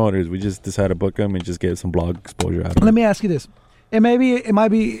not promoters. We just decided to book them and just get some blog exposure out of it. Let me ask you this. It might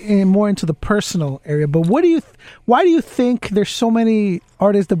be more into the personal area, but why do you think there's so many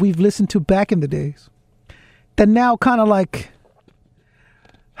artists that we've listened to back in the days that now kind of like,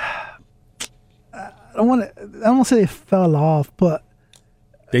 I don't want to say they fell off, but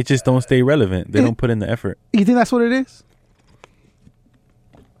they just don't stay relevant. They don't put in the effort. You think that's what it is?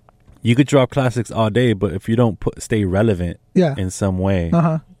 You could drop classics all day, but if you don't stay relevant in some way,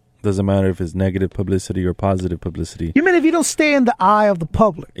 doesn't matter if it's negative publicity or positive publicity. You mean if you don't stay in the eye of the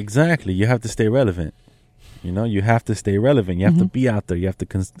public? Exactly. You have to stay relevant. You know, you have to stay relevant. You have to be out there. You have to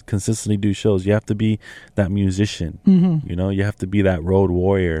consistently do shows. You have to be that musician. You know, you have to be that road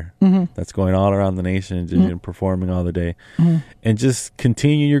warrior that's going all around the nation and performing all the day. And just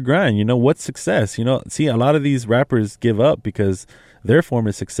continue your grind. You know, what's success? You know, see, a lot of these rappers give up because their form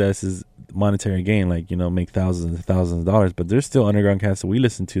of success is monetary gain, like, you know, make thousands and thousands of dollars. But there's still underground cats that we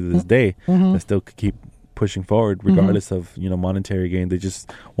listen to this day that still keep pushing forward regardless of, you know, monetary gain. They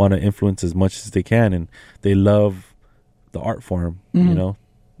just want to influence as much as they can, and they love the art form, you know,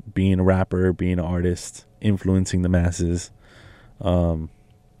 being a rapper, being an artist, influencing the masses.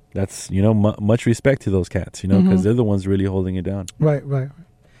 That's, you know, much respect to those cats, you know, because they're the ones really holding it down. Right.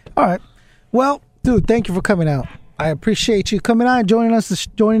 All right. Well, dude, thank you for coming out. I appreciate you coming out and joining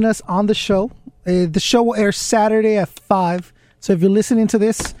us on the show. The show will air Saturday at 5. So if you're listening to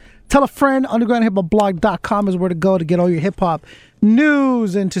this, tell a friend. UndergroundHipHopBlog.com is where to go to get all your hip hop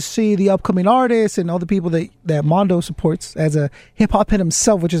news and to see the upcoming artists and all the people that Mondo supports as a hip hop head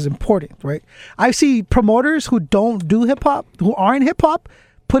himself, which is important, right? I see promoters who don't do hip hop, who aren't hip hop,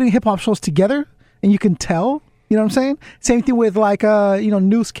 putting hip hop shows together, and you can tell. You know what I'm saying? Same thing with like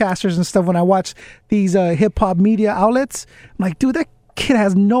newscasters and stuff. When I watch these hip hop media outlets, I'm like, dude, that kid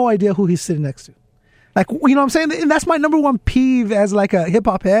has no idea who he's sitting next to. Like, you know what I'm saying? And that's my number one peeve as like a hip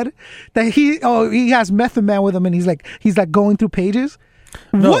hop head, that he has Method Man with him and he's like going through pages.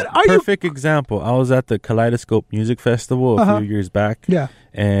 No, what are perfect example. I was at the Kaleidoscope Music Festival a few years back. Yeah.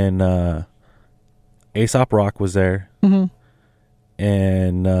 And A$AP Rock was there.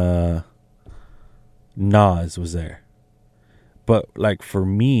 And Nas was there. But like for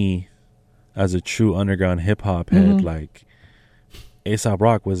me, as a true underground hip hop head, like A$AP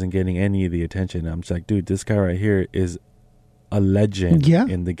Rock wasn't getting any of the attention. I'm just like, dude, this guy right here is a legend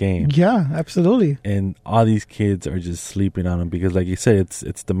in the game. Yeah, absolutely. And all these kids are just sleeping on him because, like you said,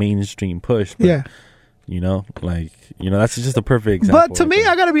 it's the mainstream push. But, you know, like, you know, that's just a perfect example. But to me,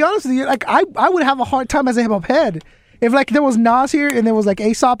 I gotta be honest with you, like I would have a hard time as a hip hop head. If like there was Nas here and there was like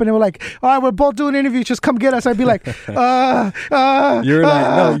A$AP and they were like, all right, we're both doing interviews, just come get us. I'd be like, You're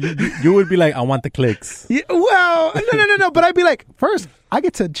like, no, you would be like, I want the clicks. Yeah, well, no. But I'd be like, first, I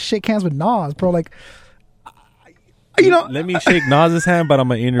get to shake hands with Nas, bro. Like, you know. Let me shake Nas's hand, but I'm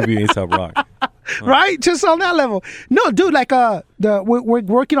going to interview A$AP Rock. Right? Just on that level. No, dude, like, we're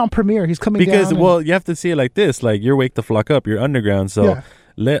working on Premiere. He's coming down. Because, well, you have to see it like this. Like, you're Wake the Flock Up. You're underground. So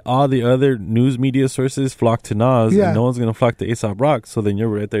let all the other news media sources flock to Nas, and no one's going to flock to A$AP Rock. So then you're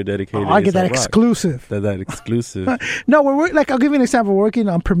right there dedicated to I get that A$AP Rock. exclusive. That exclusive. No, we're like, I'll give you an example. We're working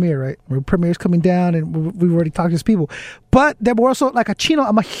on Premiere, right? Where Premiere's coming down, and we've already talked to these people. But then we're also like a Chino.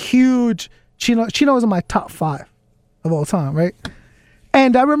 I'm a huge Chino. Chino is in my top 5 of all time, right?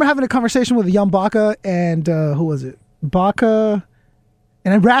 And I remember having a conversation with Young Baca and who was it? Baca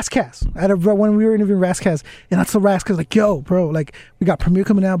and then Raskaz. When we were interviewing Raskaz, and I told Raskaz, like, yo, bro, like, we got Premiere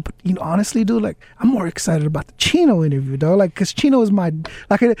coming out, but, you know, honestly, dude, like, I'm more excited about the Chino interview, dog. Like, because Chino is my,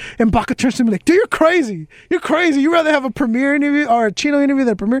 like, and Baca turns to me like, dude, you're crazy. You'd rather have a Premiere interview or a Chino interview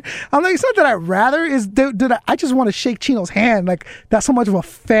than a Premiere. I'm like, it's not that I'd rather, dude, I just want to shake Chino's hand. Like, that's how much of a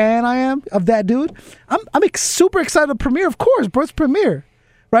fan I am of that dude. I'm super excited to Premiere, of course, bro, it's Premiere,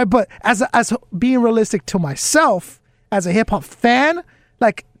 right? But as being realistic to myself, as a hip-hop fan,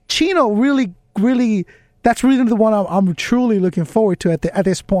 like, Chino really, that's really the one I'm truly looking forward to at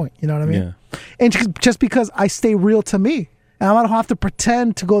this point. You know what I mean? Yeah. And just because I stay real to me, and I don't have to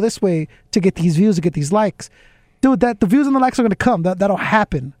pretend to go this way to get these views, to get these likes. Dude, that the views and the likes are going to come. That'll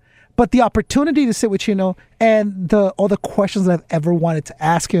happen. But the opportunity to sit with Chino and all the questions that I've ever wanted to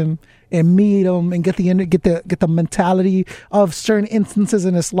ask him and meet him and get the mentality of certain instances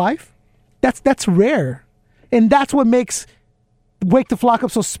in his life, that's rare, and that's what makes Wake the Flock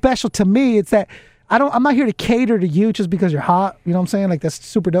Up so special to me. It's that I'm not here to cater to you just because you're hot. You know what I'm saying? Like, that's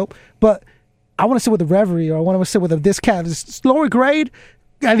super dope. But I want to sit with the Reverie, or I want to sit with this cat. It's lower grade,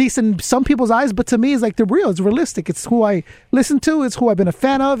 at least in some people's eyes. But to me, it's like the real. It's realistic. It's who I listen to. It's who I've been a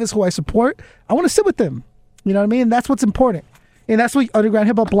fan of. It's who I support. I want to sit with them. You know what I mean? That's what's important. And that's what Underground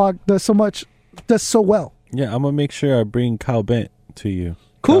Hip Hop Blog does so well. Yeah, I'm going to make sure I bring Kyle Bent to you.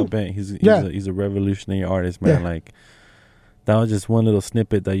 Cool. Kyle Bent, he's a revolutionary artist, man. Yeah. Like, that was just one little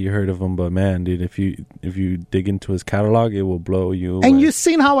snippet that you heard of him, but man, dude, if you dig into his catalog, it will blow you away. And you've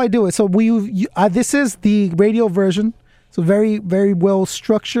seen how I do it. So this is the radio version. So very, very well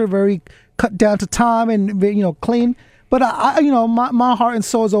structured, very cut down to time, and, you know, clean. But my heart and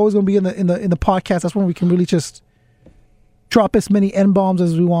soul is always going to be in the podcast. That's when we can really just drop as many N-bombs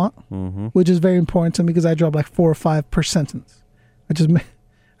as we want, which is very important to me because I drop like 4 or 5 per sentence.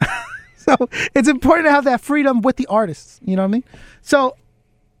 So it's important to have that freedom with the artists. You know what I mean? So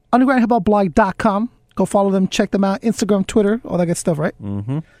undergroundhiphopblog.com. Go follow them. Check them out. Instagram, Twitter, all that good stuff, right?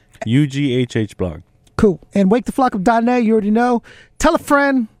 UGHH blog. Cool. And waketheflockup.net, you already know. Tell a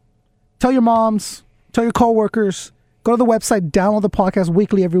friend. Tell your moms. Tell your coworkers. Go to the website. Download the podcast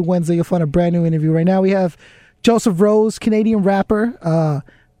weekly. Every Wednesday, you'll find a brand new interview. Right now, we have Joseph Rose, Canadian rapper.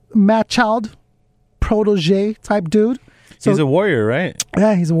 Matt Child, protege type dude. So, he's a warrior, right?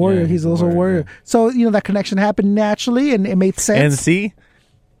 Yeah, he's a warrior. He's also a warrior. Yeah. So, you know, that connection happened naturally, and it made sense. And see,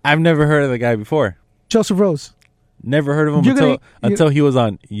 I've never heard of the guy before. Joseph Rose. Never heard of him until he was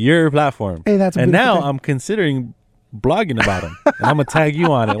on your platform. Hey, that's a and now thing. I'm considering blogging about them. And I'm gonna tag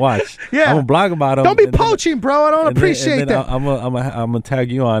you on it. Watch. Yeah. I'm gonna blog about them. Don't be poaching, bro. I don't appreciate that. I'm gonna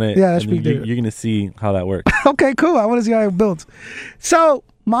tag you on it. Yeah, that's and you're gonna see how that works. Okay, cool. I want to see how it builds. So,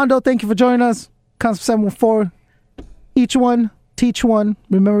 Mondo, thank you for joining us. Concept 714. Each one, teach one.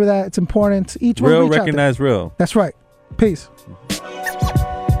 Remember that. It's important. Each one. Real, recognize real. That's right. Peace.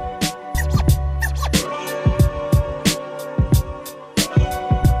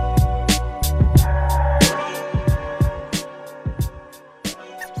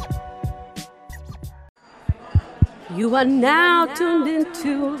 You are now tuned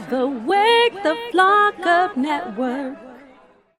into the Wake the Flock Up Network.